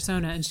on that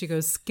persona and she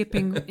goes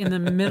skipping in the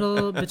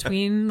middle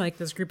between like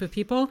this group of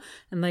people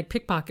and like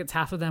pickpockets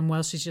half of them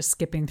while she's just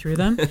skipping through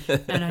them.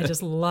 And I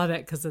just love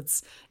it because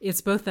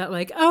it's both that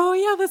like, oh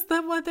yeah, that's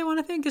what they want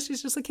to think, because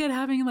she's just a kid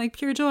having like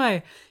pure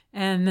joy.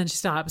 And then she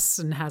stops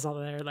and has all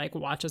their like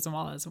watches and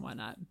wallets and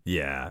whatnot.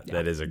 Yeah,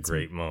 that is a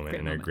great moment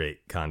and a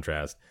great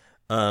contrast.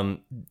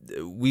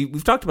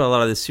 We've talked about a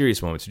lot of the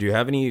serious moments. Do you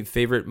have any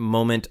favorite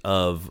moment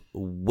of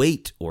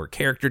weight or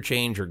character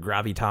change or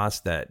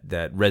gravitas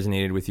that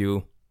resonated with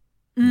you?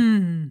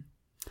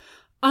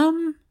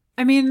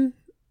 I mean,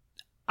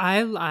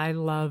 I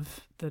love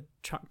the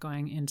truck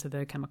going into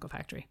the chemical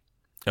factory.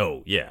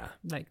 Oh yeah,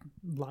 like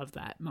love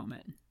that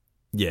moment.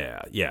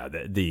 Yeah.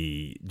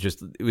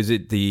 Was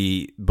it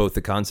both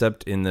the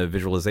concept in the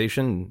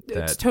visualization?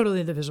 It's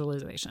totally the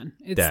visualization.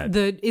 It's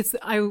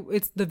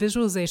the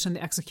visualization,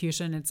 the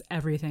execution. It's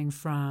everything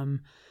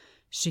from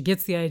she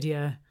gets the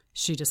idea,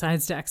 she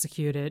decides to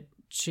execute it.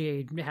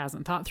 She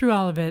hasn't thought through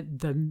all of it.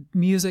 The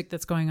music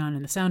that's going on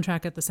in the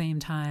soundtrack at the same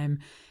time.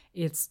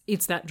 It's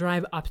that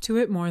drive up to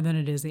it more than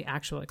it is the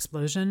actual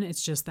explosion.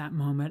 It's just that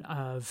moment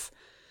of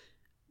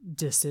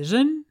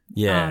decision.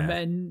 Yeah.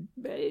 And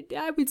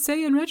I would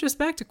say in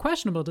retrospect, a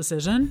questionable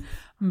decision.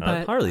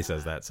 But Harley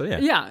says that, so yeah.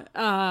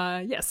 Yeah.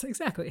 Yes,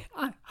 exactly.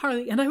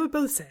 Harley and I would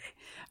both say.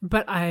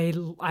 But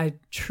I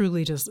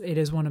truly it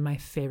is one of my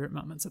favorite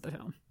moments of the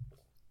film.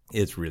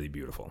 It's really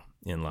beautiful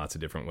in lots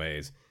of different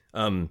ways.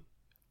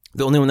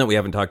 The only one that we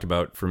haven't talked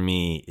about for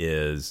me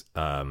is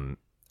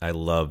I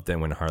love that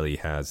when Harley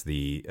has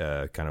the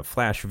kind of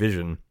flash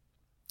vision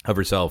of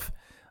herself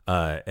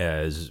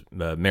as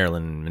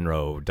Marilyn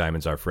Monroe,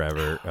 Diamonds Are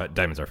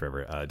Diamonds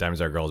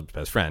Are Girl's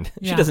best friend.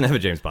 She doesn't have a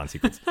James Bond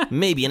sequence.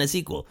 Maybe in a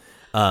sequel.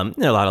 There are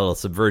a lot of little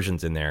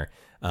subversions in there.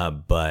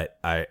 But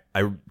I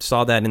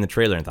saw that in the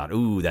trailer and thought,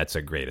 ooh, that's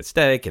a great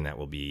aesthetic and that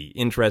will be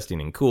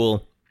interesting and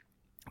cool.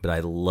 But I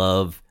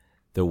love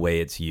the way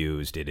it's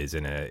used. It is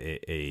in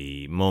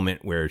a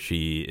moment where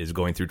she is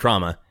going through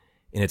trauma.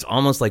 And it's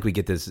almost like we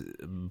get this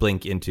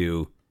blink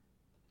into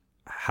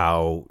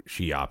how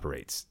she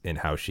operates and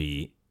how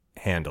she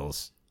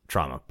handles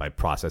trauma by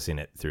processing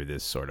it through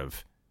this sort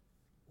of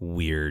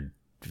weird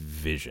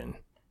vision.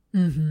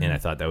 Mm-hmm. And I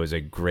thought that was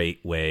a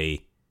great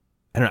way.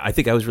 I don't know. I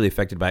think I was really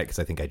affected by it because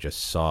I think I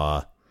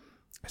saw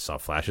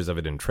flashes of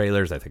it in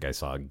trailers. I think I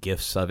saw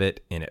GIFs of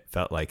it, and it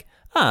felt like,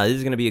 this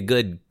is going to be a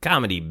good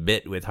comedy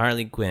bit with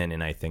Harley Quinn.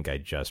 And I think I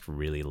just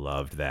really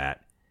loved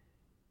that.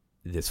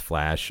 This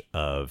flash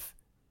of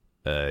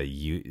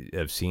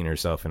seeing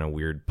herself in a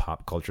weird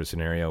pop culture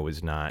scenario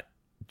was not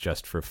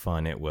just for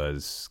fun. It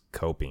was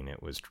coping.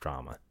 It was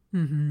trauma.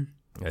 Mm-hmm.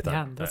 I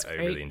thought I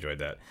really enjoyed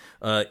that.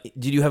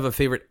 Did you have a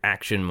favorite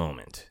action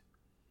moment?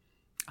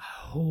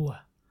 Oh,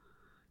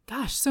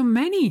 gosh, so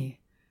many.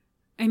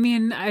 I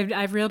mean,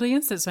 I've railed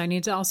against it, so I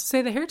need to also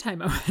say the hair tie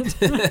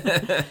moment.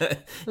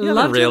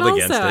 Loved it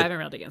also. I haven't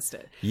railed against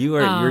it.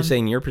 You're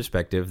saying your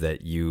perspective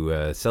that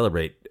you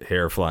celebrate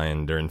hair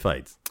flying during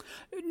fights.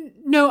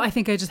 No, I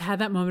think I just had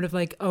that moment of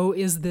like, oh,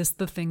 is this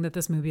the thing that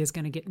this movie is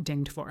going to get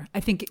dinged for? I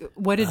think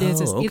what it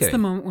is okay. It's the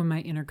moment when my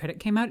inner critic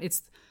came out.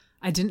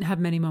 I didn't have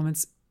many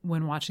moments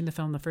when watching the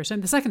film the first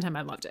time. The second time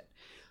I loved it.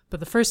 But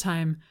the first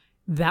time,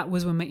 that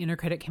was when my inner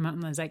critic came out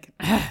and I was like,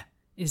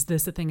 is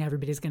this the thing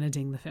everybody's going to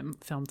ding the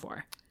film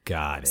for?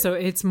 Got it. So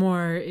it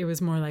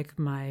was more like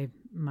my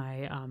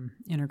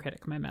inner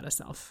critic, my meta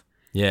self,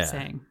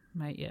 saying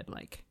my id,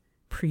 like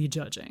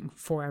prejudging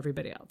for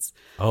everybody else.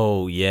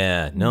 Oh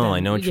yeah, no, I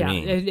know what you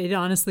mean. It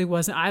honestly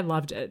wasn't. I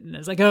loved it, and I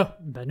was like, oh,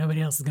 but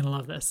nobody else is going to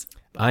love this.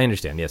 But I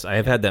understand. Yes, I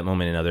have had that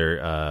moment in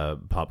other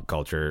pop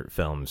culture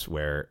films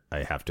where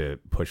I have to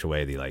push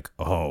away the like,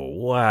 oh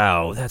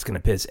wow, that's going to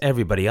piss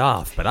everybody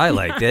off, but I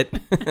liked it.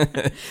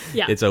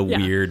 Yeah, it's a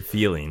weird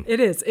feeling.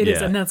 It is,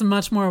 and that's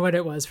much more what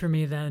it was for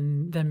me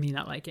than me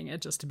not liking it.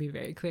 Just to be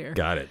very clear.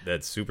 Got it.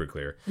 That's super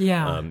clear.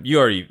 Yeah.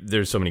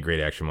 There's so many great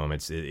action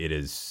moments. It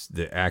is,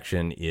 the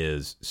action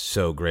is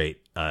so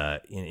great.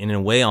 In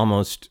a way,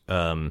 almost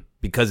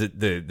because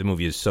the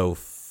movie is so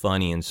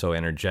funny and so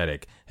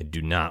energetic, I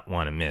do not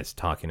want to miss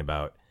talking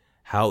about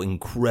how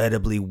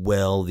incredibly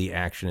well the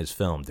action is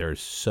filmed.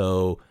 There's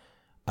so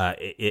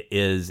it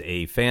is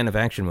a fan of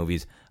action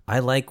movies. I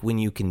like when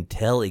you can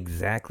tell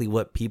exactly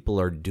what people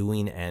are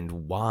doing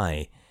and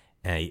why.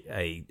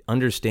 I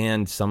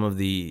understand some of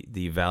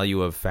the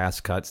value of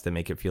fast cuts that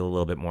make it feel a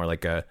little bit more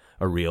like a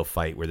real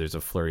fight where there's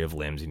a flurry of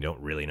limbs and you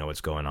don't really know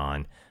what's going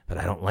on. But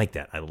I don't like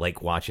that. I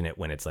like watching it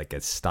when it's like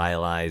a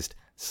stylized,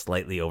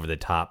 slightly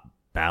over-the-top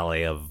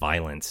ballet of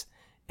violence.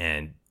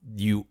 And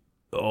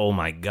oh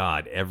my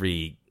God,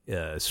 every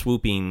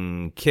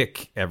swooping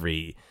kick,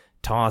 every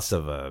toss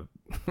of a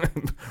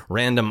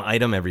random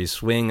item, every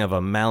swing of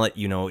a mallet,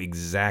 you know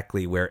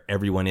exactly where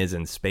everyone is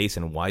in space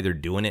and why they're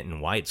doing it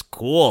and why it's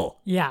cool.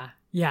 Yeah.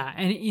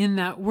 And in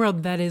that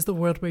world, that is the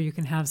world where you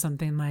can have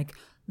something like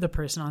the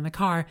person on the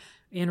car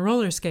in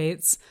roller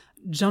skates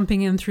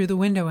jumping in through the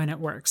window and it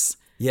works.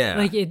 Yeah.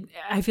 Like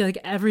I feel like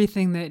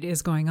everything that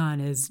is going on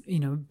is,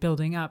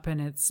 building up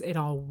and it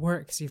all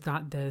works. You've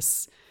got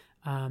this,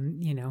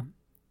 in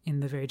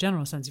the very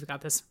general sense, you've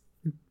got this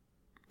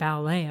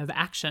ballet of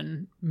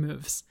action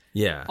moves.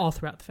 Yeah. All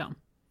throughout the film.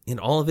 And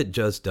all of it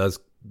just does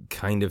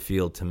kind of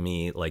feel to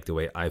me like the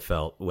way I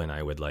felt when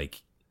I would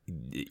like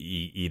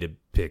eat a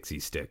pixie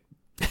stick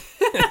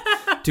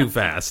too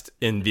fast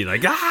and be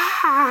like,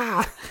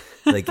 ah!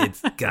 Like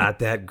it's got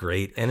that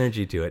great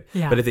energy to it.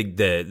 Yeah. But I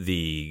think I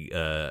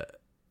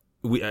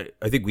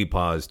think we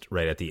paused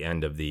right at the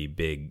end of the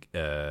big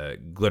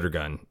glitter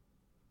gun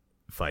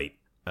fight.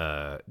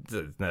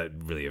 It's not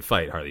really a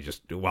fight. Harley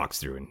just walks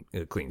through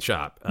and cleans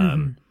shop.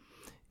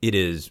 It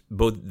is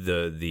both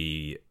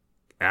the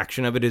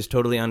action of it is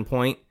totally on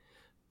point,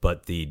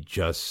 but the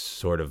just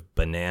sort of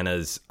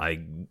bananas. I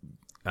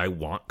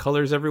want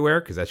colors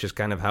everywhere because that's just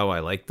kind of how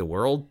I like the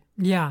world.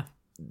 Yeah.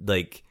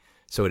 Like,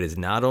 so it is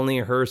not only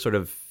her sort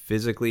of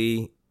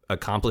physically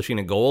accomplishing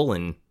a goal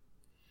and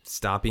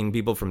stopping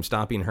people from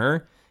stopping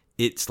her.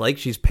 It's like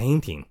she's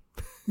painting.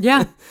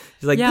 Yeah.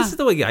 She's like, this is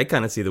the way I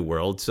kind of see the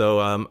world. So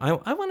I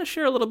want to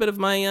share a little bit of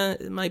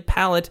my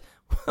palette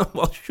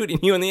while shooting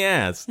you in the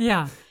ass.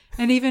 Yeah.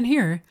 And even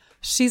here,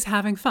 she's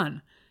having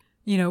fun,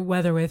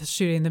 whether with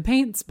shooting the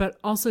paints, but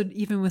also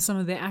even with some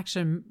of the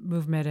action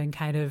movement and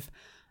kind of,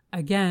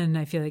 again,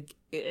 I feel like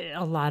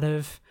a lot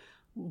of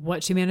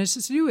what she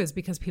manages to do is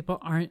because people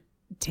aren't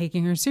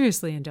taking her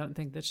seriously and don't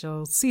think that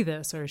she'll see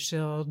this or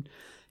she'll,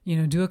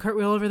 do a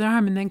cartwheel over their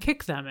arm and then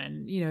kick them.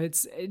 And,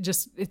 it's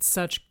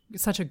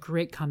such a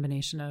great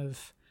combination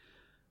of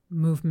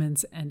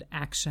movements and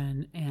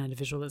action and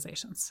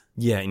visualizations.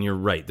 Yeah. And you're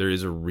right. There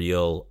is a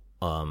real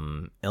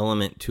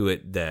element to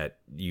it that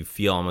you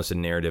feel almost a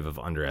narrative of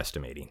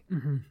underestimating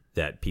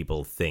that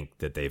people think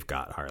that they've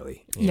got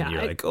Harley. And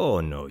you're like, oh,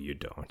 no, you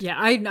don't. Yeah,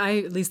 I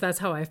at least that's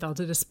how I felt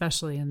it,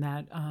 especially in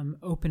that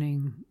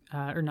opening,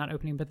 or not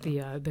opening, but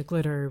the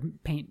glitter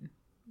paint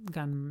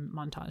gun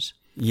montage.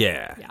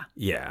 Yeah,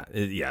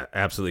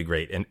 absolutely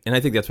great. And I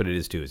think that's what it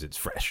is, too, is it's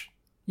fresh.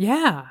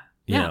 Yeah,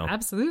 You know?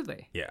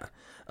 absolutely. Yeah.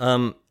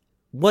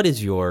 What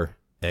is your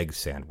egg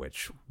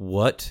sandwich?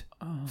 What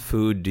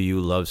food do you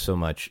love so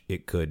much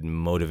it could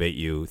motivate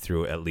you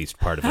through at least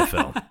part of the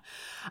film?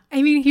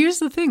 I mean, here's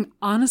the thing.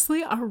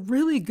 Honestly, a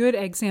really good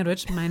egg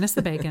sandwich, minus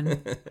the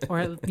bacon,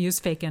 or use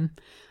fakin.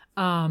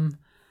 There's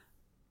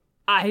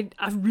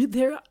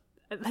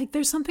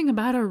something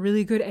about a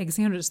really good egg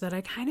sandwich that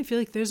I kind of feel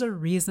like there's a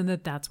reason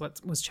that that's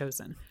what was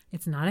chosen.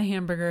 It's not a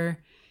hamburger.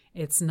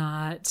 It's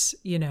not,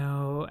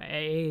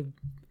 a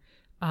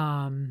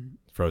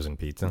Frozen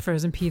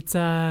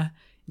pizza.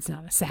 It's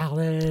not a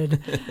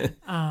salad.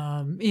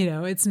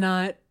 It's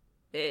not,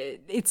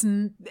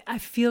 I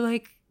feel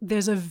like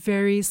there's a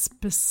very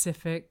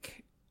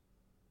specific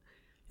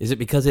Is it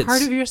because it's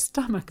part of your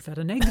stomach that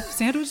an egg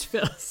sandwich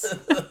fills?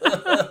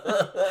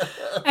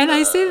 And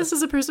I say this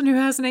as a person who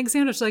has an egg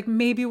sandwich like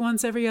maybe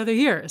once every other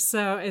year.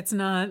 So it's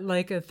not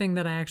like a thing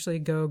that I actually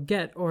go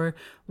get or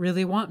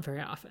really want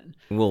very often.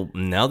 Well,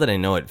 now that I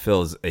know it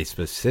fills a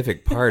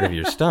specific part of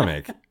your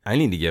stomach, I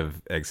need to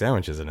give egg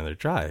sandwiches another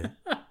try.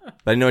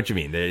 But I know what you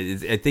mean.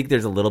 I think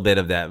there's a little bit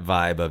of that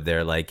vibe of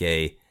they're like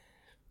a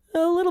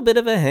little bit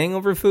of a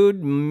hangover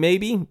food,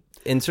 maybe.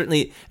 And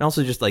certainly, and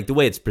also just like the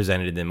way it's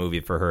presented in the movie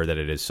for her, that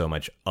it is so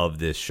much of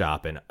this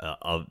shop and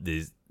of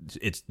these.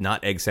 It's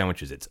not egg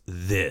sandwiches, it's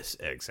this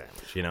egg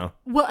sandwich,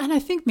 Well, and I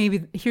think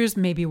here's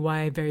why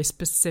I very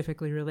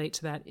specifically relate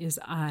to that is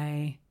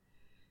I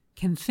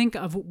can think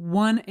of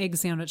one egg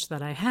sandwich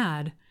that I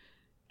had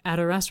at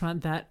a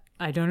restaurant that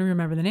I don't even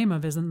remember the name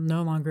of,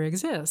 no longer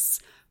exists.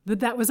 But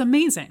that was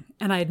amazing.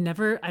 And I'm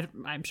sure I'd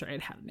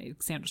had an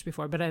egg sandwich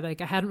before, but I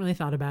hadn't really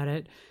thought about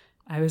it.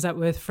 I was out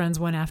with friends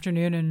one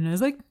afternoon and I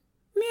was like,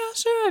 yeah,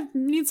 sure, I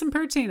need some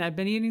protein. I've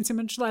been eating too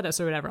much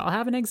lettuce or whatever. I'll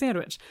have an egg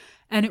sandwich.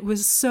 And it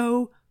was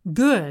so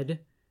good.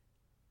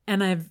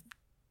 And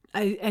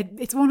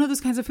it's one of those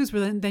kinds of foods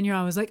where then you're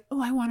always like,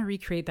 oh, I want to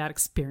recreate that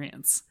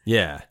experience.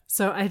 Yeah.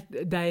 So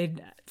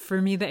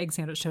for me, the egg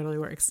sandwich totally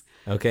works.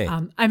 Okay.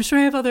 I'm sure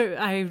I have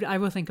I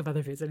will think of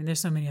other foods. I mean, there's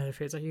so many other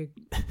foods. I was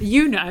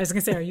going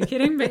to say, are you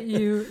kidding? But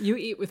you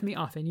eat with me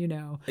often,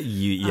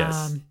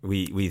 Yes.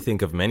 We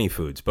think of many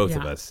foods, both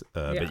of us,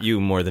 but you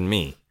more than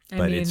me.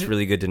 But it's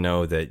really good to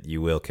know that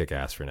you will kick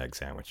ass for an egg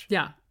sandwich.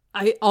 Yeah.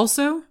 I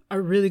also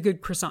a really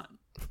good croissant.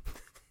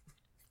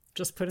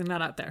 Just putting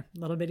that out there. A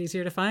little bit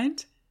easier to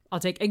find. I'll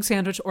take egg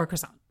sandwich or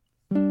croissant.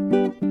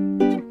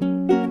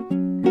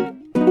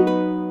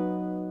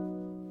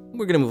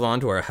 We're going to move on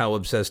to our How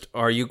Obsessed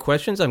Are You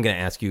questions. I'm going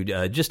to ask you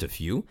just a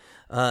few.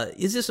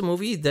 Is this a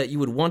movie that you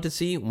would want to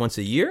see once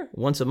a year,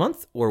 once a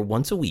month, or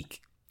once a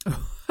week? I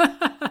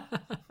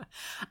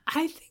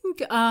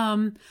think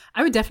I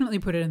would definitely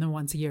put it in the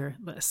once a year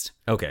list.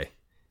 Okay.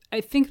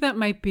 I think that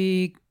might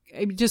be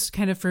just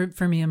kind of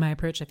for me and my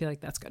approach. I feel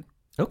like that's good.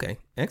 Okay,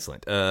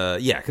 excellent.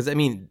 Yeah, because I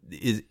mean,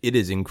 it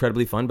is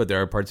incredibly fun, but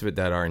there are parts of it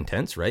that are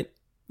intense, right?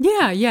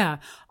 Yeah.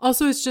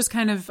 Also, it's just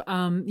kind of,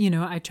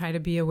 I try to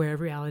be aware of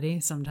reality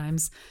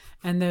sometimes.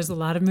 And there's a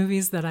lot of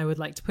movies that I would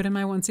like to put in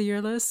my once a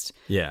year list.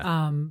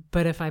 Yeah.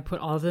 But if I put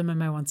all of them in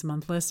my once a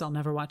month list, I'll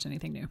never watch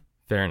anything new.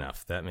 Fair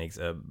enough. That makes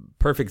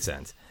perfect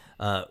sense.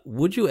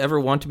 Would you ever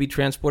want to be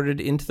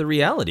transported into the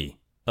reality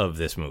of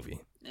this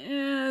movie?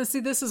 See,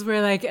 this is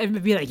where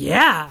I'd be like,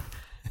 yeah.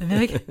 And be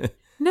like,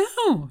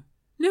 no,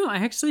 I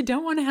actually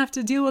don't want to have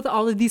to deal with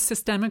all of these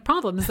systemic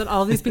problems that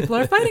all these people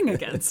are fighting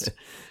against.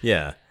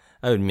 Yeah.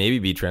 I would maybe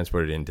be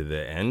transported into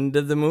the end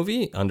of the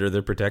movie under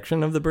the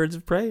protection of the birds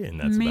of prey, and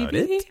that's about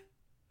it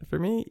for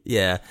me.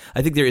 Yeah.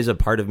 I think there is a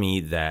part of me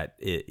that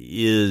it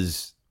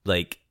is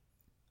like,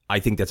 I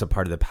think that's a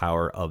part of the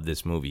power of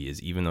this movie is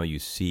even though you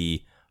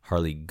see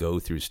Harley go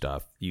through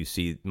stuff, you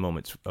see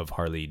moments of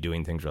Harley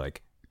doing things where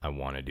like, I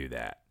want to do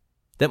that.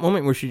 That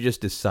moment where she just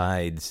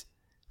decides,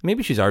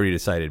 maybe she's already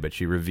decided, but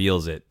she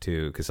reveals it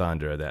to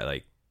Cassandra that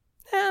like,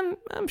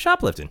 I'm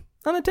shoplifting.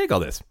 I'm going to take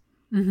all this.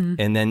 Mm-hmm.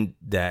 And then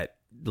that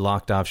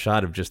locked off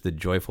shot of just the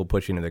joyful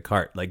pushing of the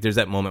cart. Like there's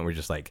that moment where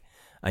just like,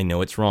 I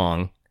know it's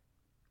wrong.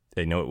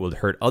 I know it will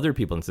hurt other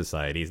people in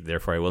society.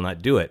 Therefore I will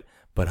not do it,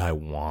 but I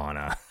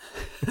wanna.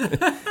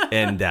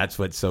 And that's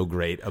what's so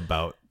great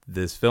about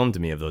this film to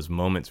me, of those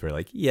moments where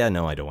like, yeah,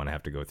 no, I don't want to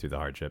have to go through the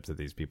hardships that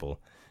these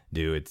people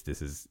do.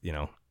 This is,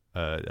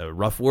 a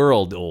rough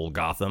world, old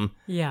Gotham.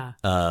 Yeah.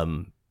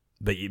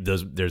 But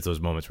there's those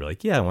moments where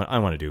like, yeah, I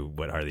want to do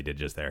what Harley did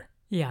just there.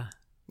 Yeah.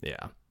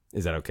 Yeah.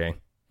 Is that okay?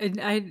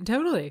 I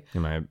totally.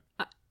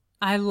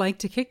 I like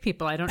to kick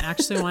people. I don't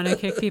actually want to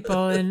kick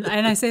people. And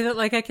I say that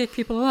like I kick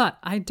people a lot.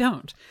 I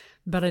don't.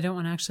 But I don't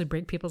want to actually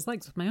break people's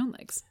legs with my own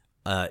legs.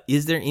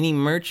 Is there any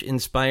merch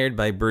inspired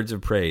by Birds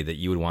of Prey that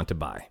you would want to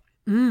buy?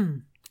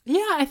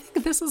 Yeah, I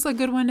think this is a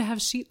good one to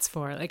have sheets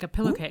for, like a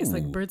pillowcase, Ooh.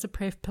 like Birds of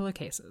Prey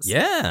pillowcases.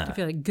 Yeah. I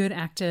feel like good,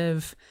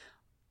 active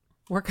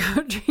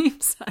workout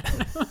dreams. I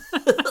don't know.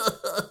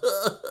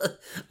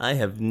 I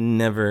have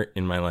never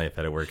in my life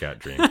had a workout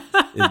dream.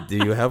 Do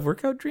you have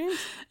workout dreams?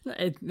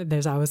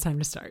 There's always time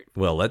to start.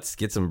 Well, let's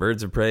get some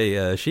Birds of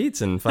Prey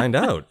sheets and find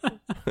out.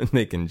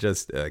 They can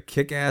just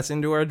kick ass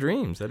into our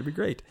dreams. That'd be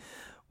great.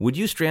 Would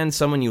you strand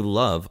someone you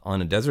love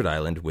on a desert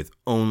island with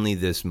only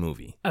this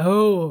movie?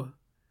 Oh,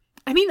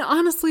 I mean,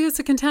 honestly, it's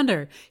a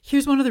contender.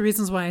 Here's one of the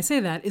reasons why I say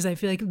that is I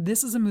feel like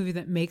this is a movie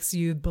that makes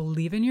you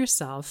believe in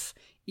yourself,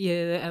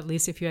 at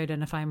least if you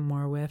identify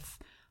more with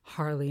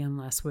Harley and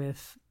less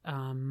with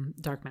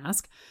Dark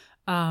Mask.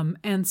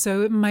 And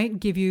so it might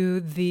give you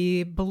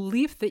the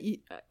belief that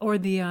or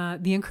the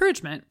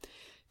encouragement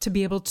to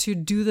be able to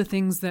do the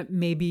things that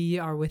maybe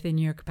are within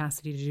your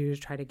capacity to do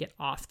to try to get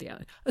off the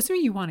island.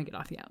 Assuming you want to get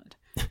off the island.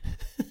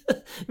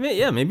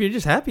 Yeah, maybe you're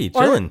just happy,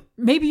 chilling. Or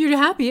maybe you're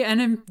happy,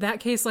 and in that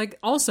case, like,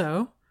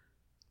 also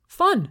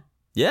fun.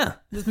 Yeah.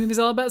 This movie's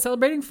all about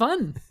celebrating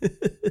fun.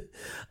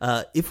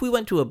 If we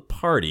went to a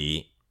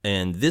party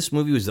and this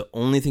movie was the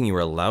only thing you were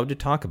allowed to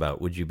talk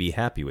about, would you be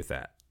happy with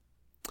that?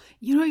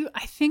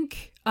 I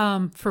think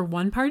for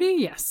one party,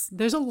 yes.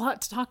 There's a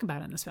lot to talk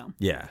about in this film.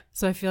 Yeah.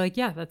 So I feel like,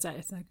 yeah, that's it.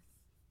 It's like,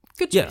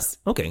 good choice.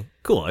 Yeah. Okay,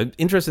 cool. I'm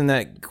interested in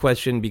that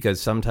question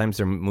because sometimes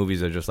their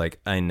movies are just like,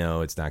 I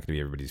know it's not going to be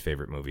everybody's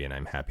favorite movie, and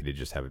I'm happy to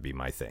just have it be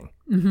my thing.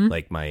 Mm-hmm.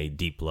 Like my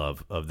deep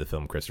love of the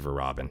film Christopher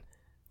Robin,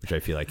 which I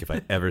feel like if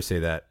I ever say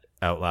that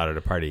out loud at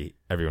a party,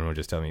 everyone would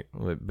just tell me,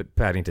 but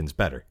Paddington's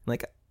better. I'm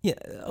like, yeah,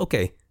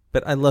 okay.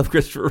 But I love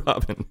Christopher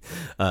Robin.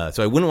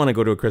 So I wouldn't want to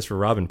go to a Christopher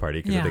Robin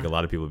party because I think a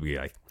lot of people would be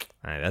like,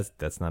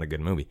 that's not a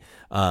good movie.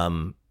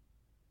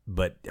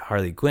 But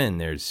Harley Quinn,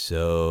 there's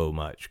so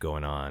much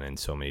going on and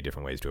so many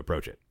different ways to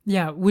approach it.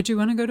 Yeah. Would you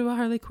want to go to a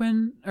Harley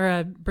Quinn or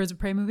a Birds of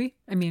Prey movie?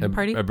 I mean,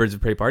 party? A Birds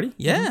of Prey party?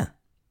 Yeah. Mm-hmm.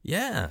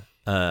 Yeah.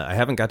 I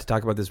haven't got to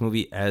talk about this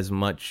movie as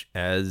much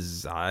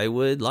as I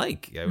would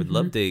like. I would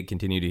love to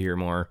continue to hear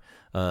more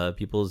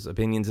people's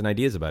opinions and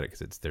ideas about it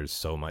because there's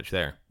so much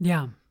there.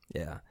 Yeah.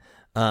 Yeah.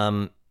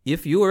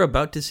 If you were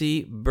about to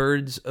see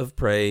Birds of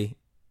Prey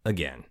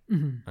again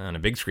on a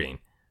big screen,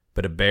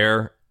 but a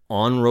bear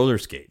on roller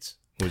skates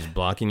was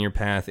blocking your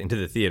path into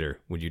the theater,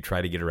 would you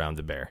try to get around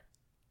the bear?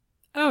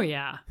 Oh,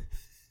 yeah.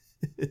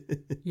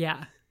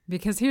 Yeah.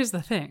 Because here's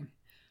the thing.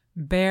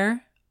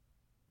 Bear,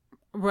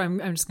 I'm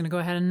just going to go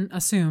ahead and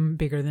assume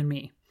bigger than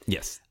me.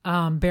 Yes.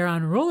 Bear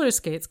on roller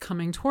skates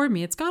coming toward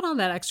me. It's got all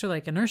that extra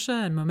like inertia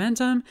and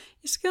momentum.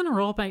 It's just going to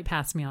roll right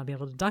past me. I'll be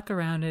able to duck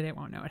around it. It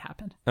won't know what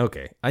happened.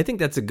 Okay. I think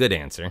that's a good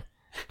answer.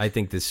 I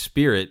think the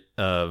spirit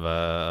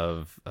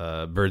of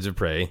Birds of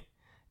Prey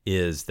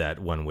is that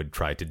one would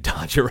try to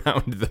dodge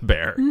around the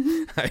bear.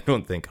 Mm-hmm. I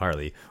don't think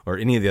Harley or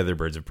any of the other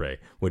Birds of Prey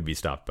would be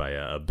stopped by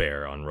a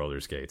bear on roller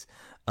skates.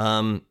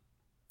 Can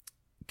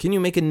you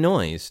make a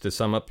noise to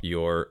sum up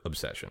your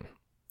obsession?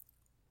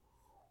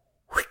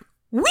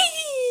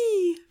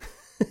 Whee!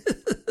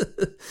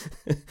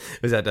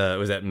 was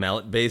that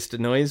mallet-based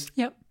noise?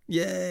 Yep.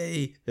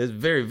 Yay! It was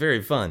very,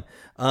 very fun.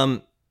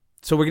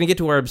 So we're going to get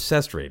to our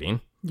obsessed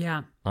rating.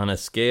 Yeah. On a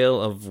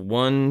scale of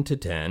 1 to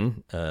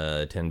 10,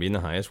 10 being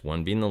the highest,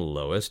 1 being the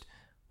lowest,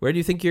 where do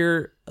you think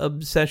your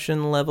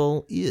obsession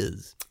level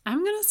is?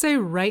 I'm going to say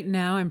right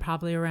now I'm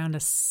probably around a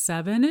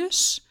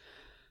 7-ish.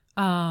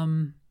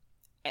 And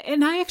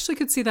I actually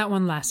could see that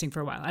one lasting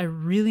for a while. I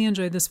really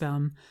enjoyed this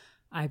film.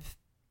 I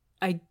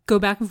go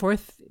back and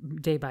forth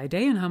day by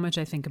day on how much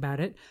I think about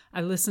it.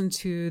 I listened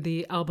to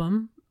the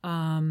album.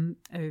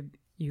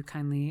 You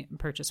kindly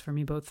purchased for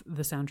me both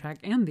the soundtrack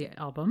and the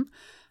album.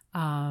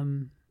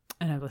 And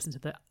I've listened to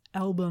the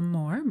album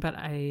more, but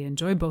I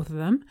enjoy both of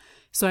them.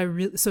 So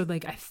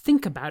I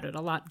think about it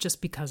a lot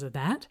just because of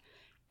that.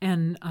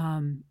 And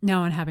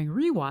now on having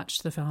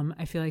rewatched the film,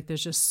 I feel like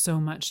there's just so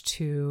much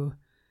to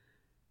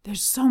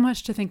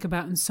think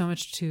about and so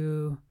much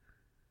to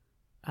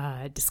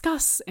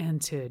discuss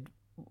and to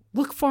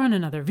look for in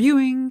another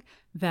viewing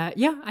that,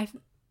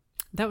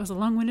 that was a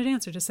long-winded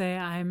answer to say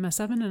I'm a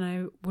 7, and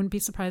I wouldn't be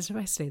surprised if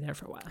I stay there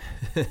for a while.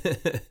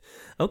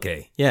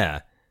 Okay,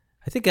 yeah.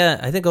 I think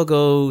I'll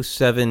go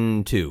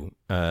 7 too.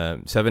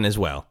 7 as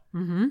well.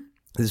 Mm-hmm.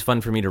 This is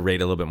fun for me to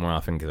rate a little bit more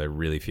often because I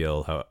really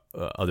feel how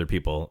other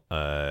people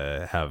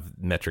have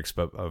metrics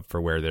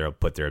for where they'll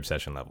put their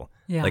obsession level.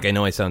 Yeah. Like I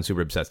know I sound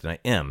super obsessed, and I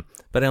am,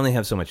 but I only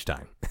have so much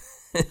time,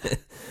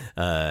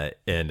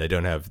 and I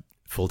don't have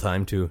full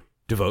time to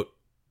devote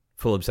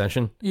full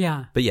obsession.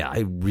 Yeah. But yeah,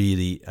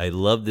 I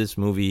love this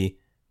movie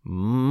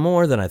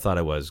more than I thought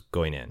I was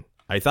going in.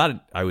 I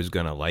thought I was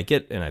going to like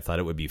it, and I thought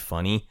it would be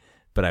funny,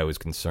 but I was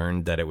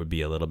concerned that it would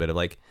be a little bit of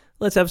like,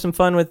 let's have some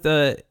fun with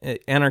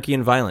anarchy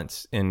and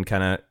violence and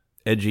kind of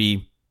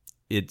edgy.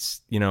 It's,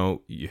 you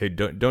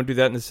don't do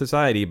that in the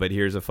society, but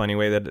here's a funny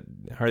way that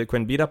Harley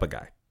Quinn beat up a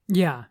guy.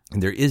 Yeah.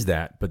 And there is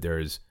that, but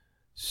there's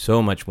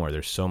so much more.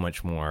 There's so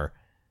much more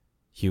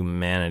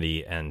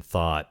humanity and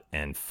thought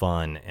and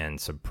fun and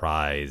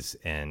surprise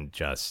and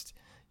just,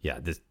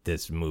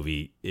 this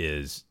movie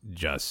is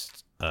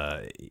just,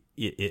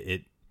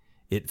 it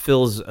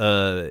fills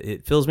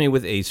me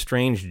with a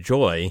strange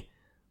joy,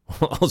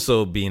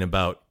 also being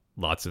about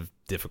lots of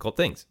difficult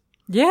things.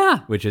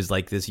 Yeah. Which is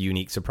like this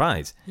unique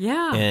surprise.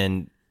 Yeah.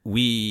 And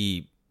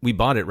we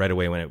bought it right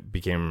away when it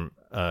became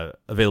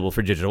available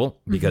for digital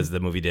because the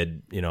movie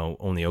did,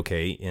 only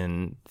okay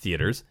in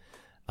theaters.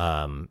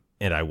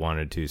 And I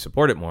wanted to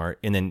support it more.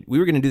 And then we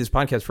were going to do this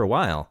podcast for a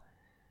while,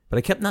 but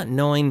I kept not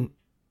knowing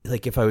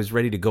like if I was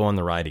ready to go on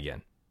the ride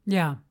again.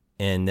 Yeah.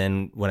 And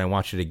then when I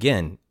watched it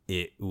again,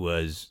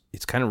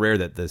 it's kind of rare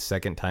that the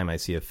second time I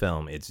see a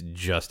film, it's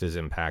just as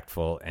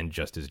impactful and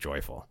just as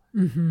joyful.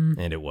 Mm-hmm.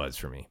 And it was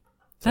for me.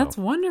 So, that's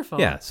wonderful.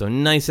 Yeah. So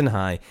nice and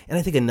high. And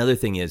I think another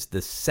thing is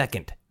the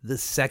second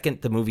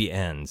the movie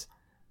ends,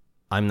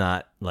 I'm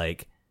not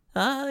like,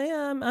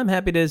 I'm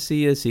happy to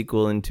see a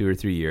sequel in 2 or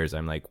 3 years.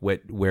 I'm like,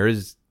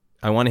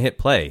 I want to hit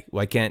play.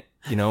 Why can't,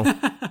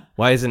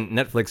 why isn't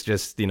Netflix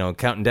just,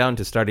 counting down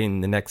to starting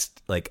the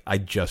next, like, I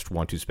just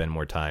want to spend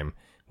more time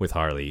with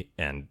Harley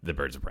and the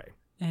Birds of Prey.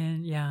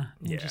 And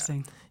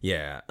interesting.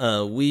 Yeah.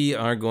 We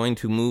are going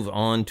to move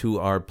on to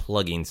our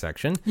plugging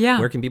section. Yeah.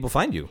 Where can people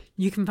find you?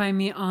 You can find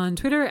me on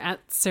Twitter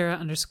at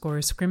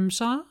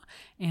Sarah_Scrimshaw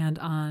and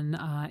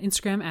on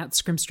Instagram at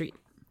Scrimstreet.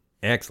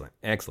 Excellent.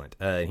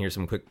 And here's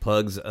some quick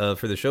plugs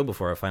for the show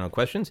before our final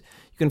questions.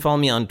 You can follow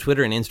me on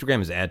Twitter and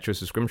Instagram as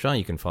 @Joseph Scrimshaw.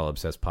 You can follow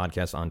Obsessed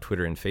Podcast on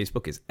Twitter and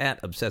Facebook as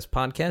 @Obsessed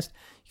Podcast.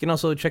 You can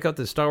also check out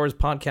the Star Wars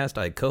podcast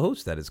I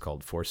co-host. That is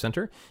called Force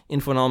Center.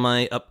 Info on all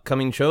my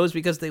upcoming shows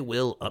because they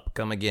will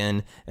upcome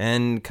again.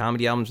 And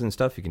comedy albums and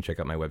stuff. You can check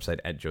out my website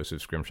at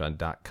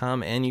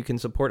josephscrimshaw.com. And you can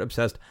support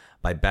Obsessed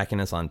by backing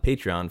us on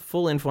Patreon.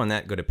 Full info on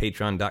that, go to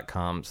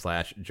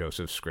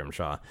patreon.com/Joseph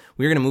Scrimshaw.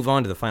 We're going to move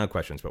on to the final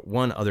questions, but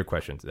one other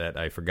question that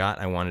I forgot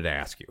I wanted to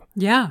ask you.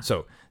 Yeah.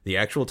 So the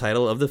actual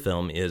title of the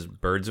film is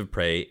Birds of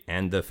Prey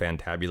and the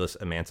Fantabulous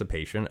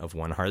Emancipation of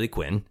One Harley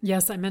Quinn.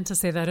 Yes, I meant to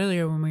say that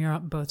earlier when we were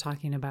both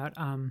talking about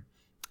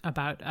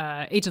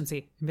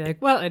agency. And be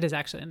like, well, it is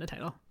actually in the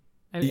title.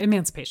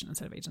 Emancipation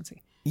instead of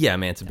agency. Yeah,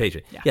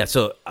 Emancipation. Yeah,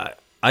 so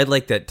I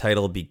like that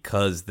title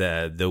because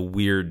the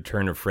weird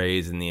turn of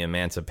phrase and the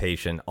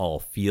emancipation all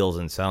feels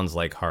and sounds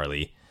like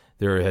Harley.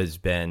 There has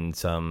been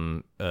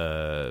some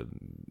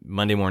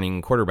Monday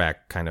morning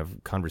quarterback kind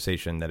of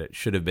conversation that it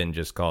should have been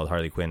just called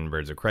Harley Quinn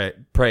Birds of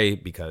Prey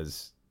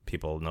because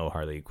people know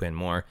Harley Quinn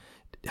more.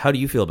 How do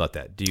you feel about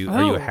that?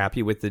 Are you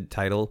happy with the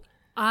title?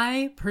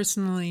 I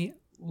personally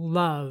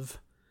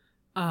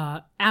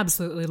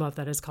absolutely love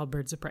that it's called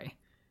Birds of Prey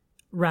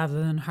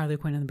rather than Harley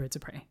Quinn and the Birds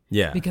of Prey.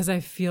 Yeah. Because I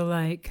feel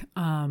like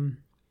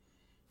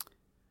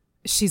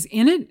she's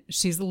in it,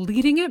 she's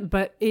leading it,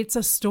 but it's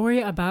a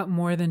story about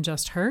more than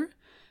just her.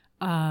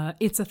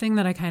 It's a thing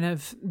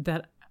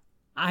that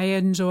I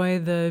enjoy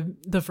the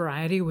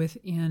variety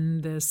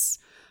within this,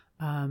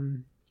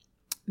 the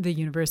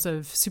universe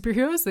of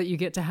superheroes, that you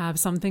get to have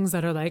some things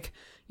that are like,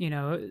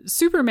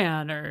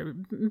 Superman or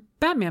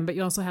Batman, but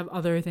you also have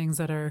other things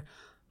that are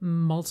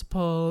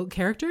multiple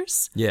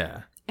characters.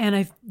 Yeah.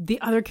 And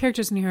the other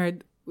characters in here,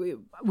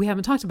 we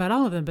haven't talked about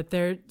all of them, but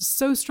they're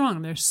so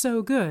strong. They're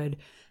so good.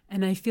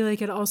 And I feel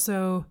like it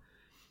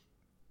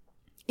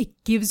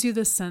gives you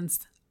the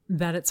sense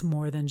that it's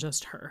more than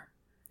just her.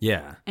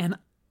 Yeah. And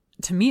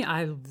to me,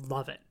 I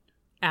love it.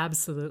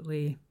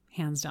 Absolutely,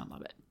 hands down,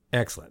 love it.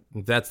 Excellent.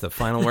 That's the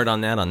final word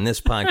on that on this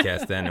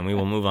podcast then, and we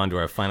will move on to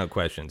our final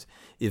questions.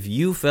 If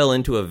you fell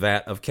into a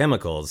vat of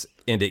chemicals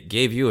and it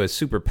gave you a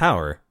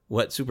superpower,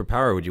 what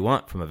superpower would you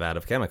want from a vat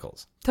of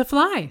chemicals? To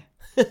fly.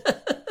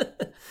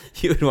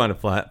 You would want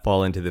to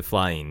fall into the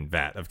flying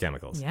vat of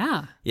chemicals.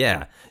 Yeah.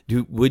 Yeah.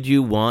 Would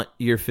you want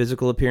your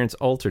physical appearance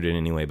altered in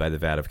any way by the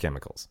vat of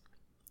chemicals?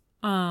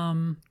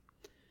 I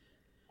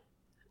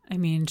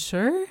mean,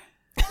 sure.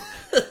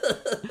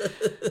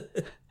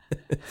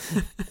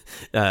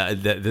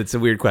 That's a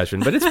weird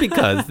question, but it's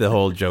because the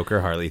whole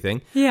Joker Harley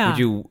thing. Yeah. Would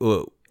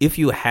you, if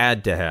you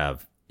had to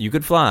have, you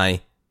could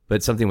fly,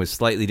 but something was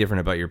slightly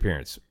different about your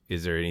appearance,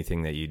 is there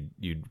anything that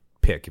you'd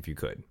pick if you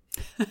could?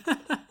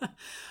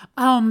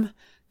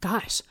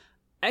 Gosh,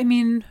 I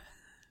mean,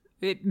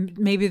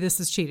 maybe this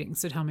is cheating,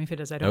 so tell me if it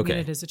is. I don't mean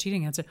it as a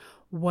cheating answer.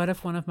 What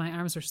if one of my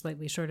arms were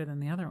slightly shorter than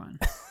the other one?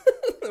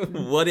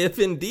 What if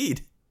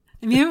indeed?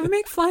 I mean, it would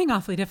make flying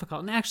awfully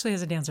difficult. And actually,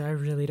 as a dancer, I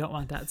really don't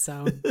want that.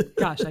 So,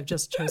 gosh, I've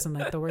just chosen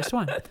like the worst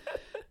one.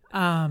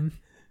 Okay.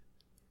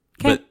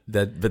 But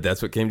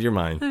that's what came to your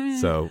mind.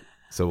 So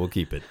we'll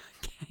keep it.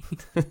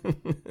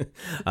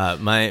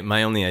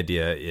 My only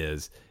idea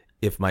is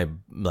if my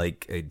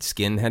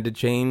skin had to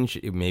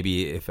change,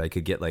 maybe if I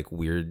could get like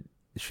weird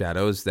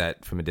shadows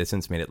that from a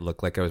distance made it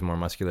look like I was more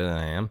muscular than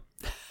I am.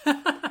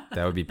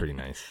 That would be pretty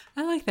nice.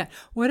 I like that.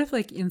 What if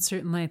like in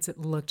certain lights it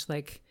looked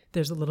like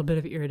there's a little bit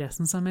of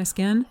iridescence on my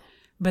skin,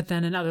 but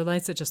then in other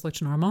lights it just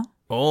looked normal?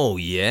 Oh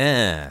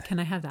yeah. Can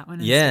I have that one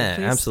instead, yeah,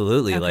 please?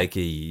 Absolutely.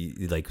 Okay.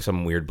 Like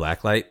some weird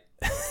black light.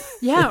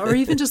 Yeah, or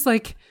even just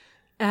like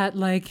at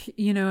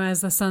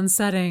as the sun's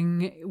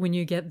setting when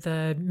you get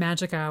the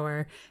magic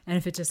hour, and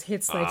if it just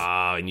hits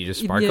and you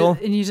just sparkle,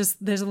 and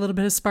there's a little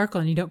bit of sparkle,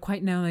 and you don't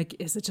quite know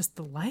is it just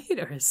the light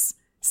or is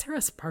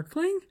Sarah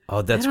sparkling?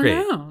 Oh, that's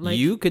great.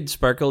 You could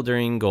sparkle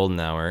during golden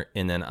hour,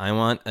 and then I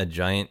want a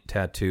giant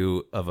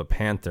tattoo of a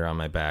panther on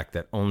my back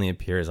that only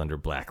appears under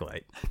black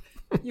light.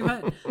 You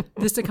want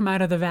this to come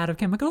out of the vat of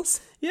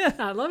chemicals? Yeah.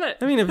 I love it.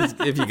 I mean,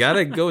 if you got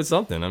to go with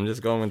something, I'm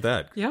just going with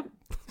that. Yep.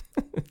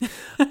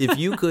 If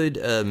you could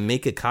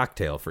make a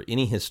cocktail for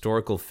any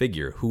historical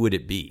figure, who would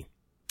it be?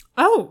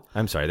 Oh,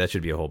 I'm sorry. That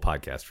should be a whole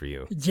podcast for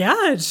you.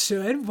 Yeah, it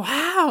should.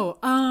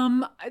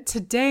 Wow.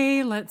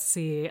 Today, let's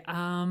see.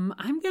 I'm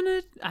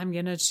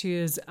gonna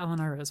choose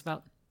Eleanor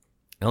Roosevelt.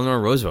 Eleanor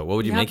Roosevelt. What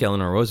would you make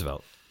Eleanor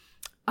Roosevelt?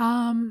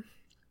 I'm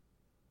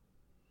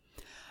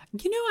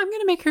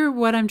gonna make her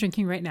what I'm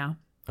drinking right now.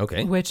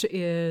 Okay. Which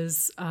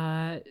is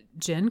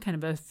gin, kind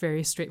of a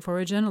very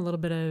straightforward gin, a little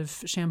bit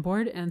of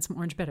Chambord, and some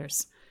orange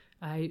bitters.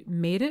 I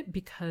made it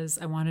because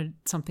I wanted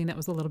something that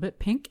was a little bit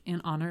pink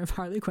in honor of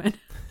Harley Quinn.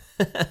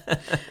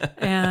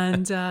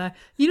 And,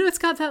 it's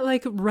got that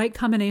right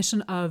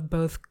combination of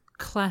both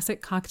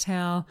classic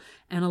cocktail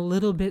and a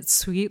little bit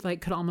sweet,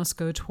 could almost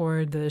go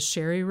toward the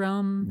sherry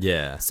realm.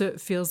 Yeah. So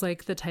it feels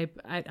like the type,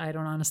 I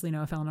don't honestly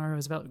know if Eleanor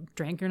Roosevelt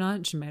drank or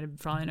not. She might have,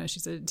 for all I know,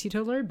 she's a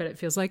teetotaler, but it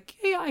feels like,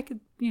 yeah, I could,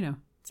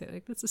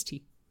 say this is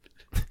tea.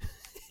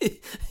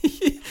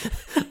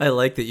 I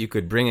like that you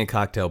could bring a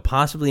cocktail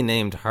possibly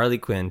named Harley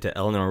Quinn to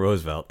Eleanor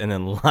Roosevelt and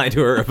then lie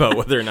to her about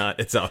whether or not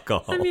it's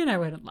alcohol. I mean, I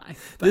wouldn't lie.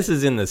 But... This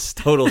is in the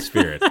total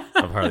spirit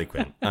of Harley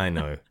Quinn. I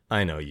know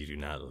you do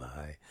not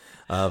lie.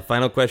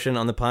 Final question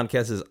on the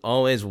podcast is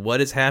always,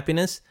 what is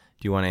happiness?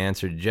 Do you want to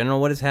answer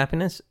general what is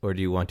happiness, or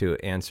do you want to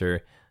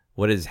answer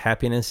what is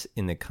happiness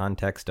in the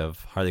context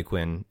of Harley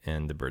Quinn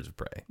and the Birds of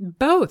Prey?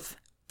 Both.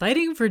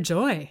 Fighting for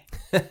joy.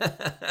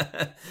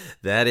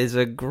 That is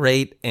a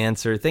great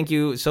answer. Thank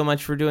you so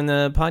much for doing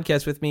the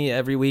podcast with me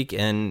every week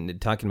and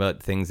talking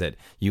about things that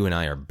you and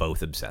I are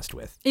both obsessed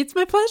with. It's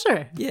my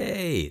pleasure.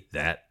 Yay.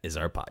 That is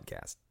our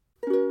podcast.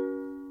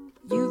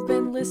 You've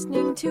been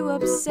listening to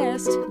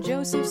Obsessed.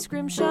 Joseph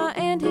Scrimshaw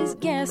and his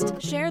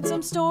guest shared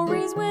some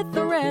stories with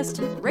the rest.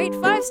 Rate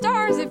 5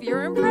 stars if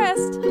you're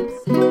impressed.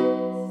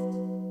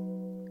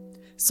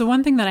 So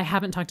one thing that I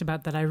haven't talked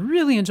about that I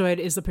really enjoyed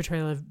is the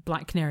portrayal of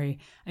Black Canary.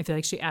 I feel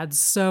like she adds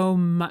so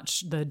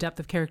much, the depth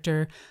of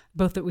character,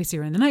 both that we see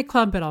her in the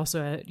nightclub, but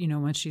also,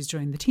 when she's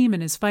joined the team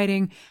and is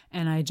fighting.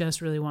 And I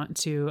just really want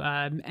to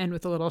end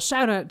with a little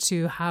shout out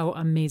to how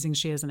amazing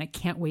she is. And I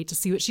can't wait to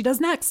see what she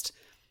does next.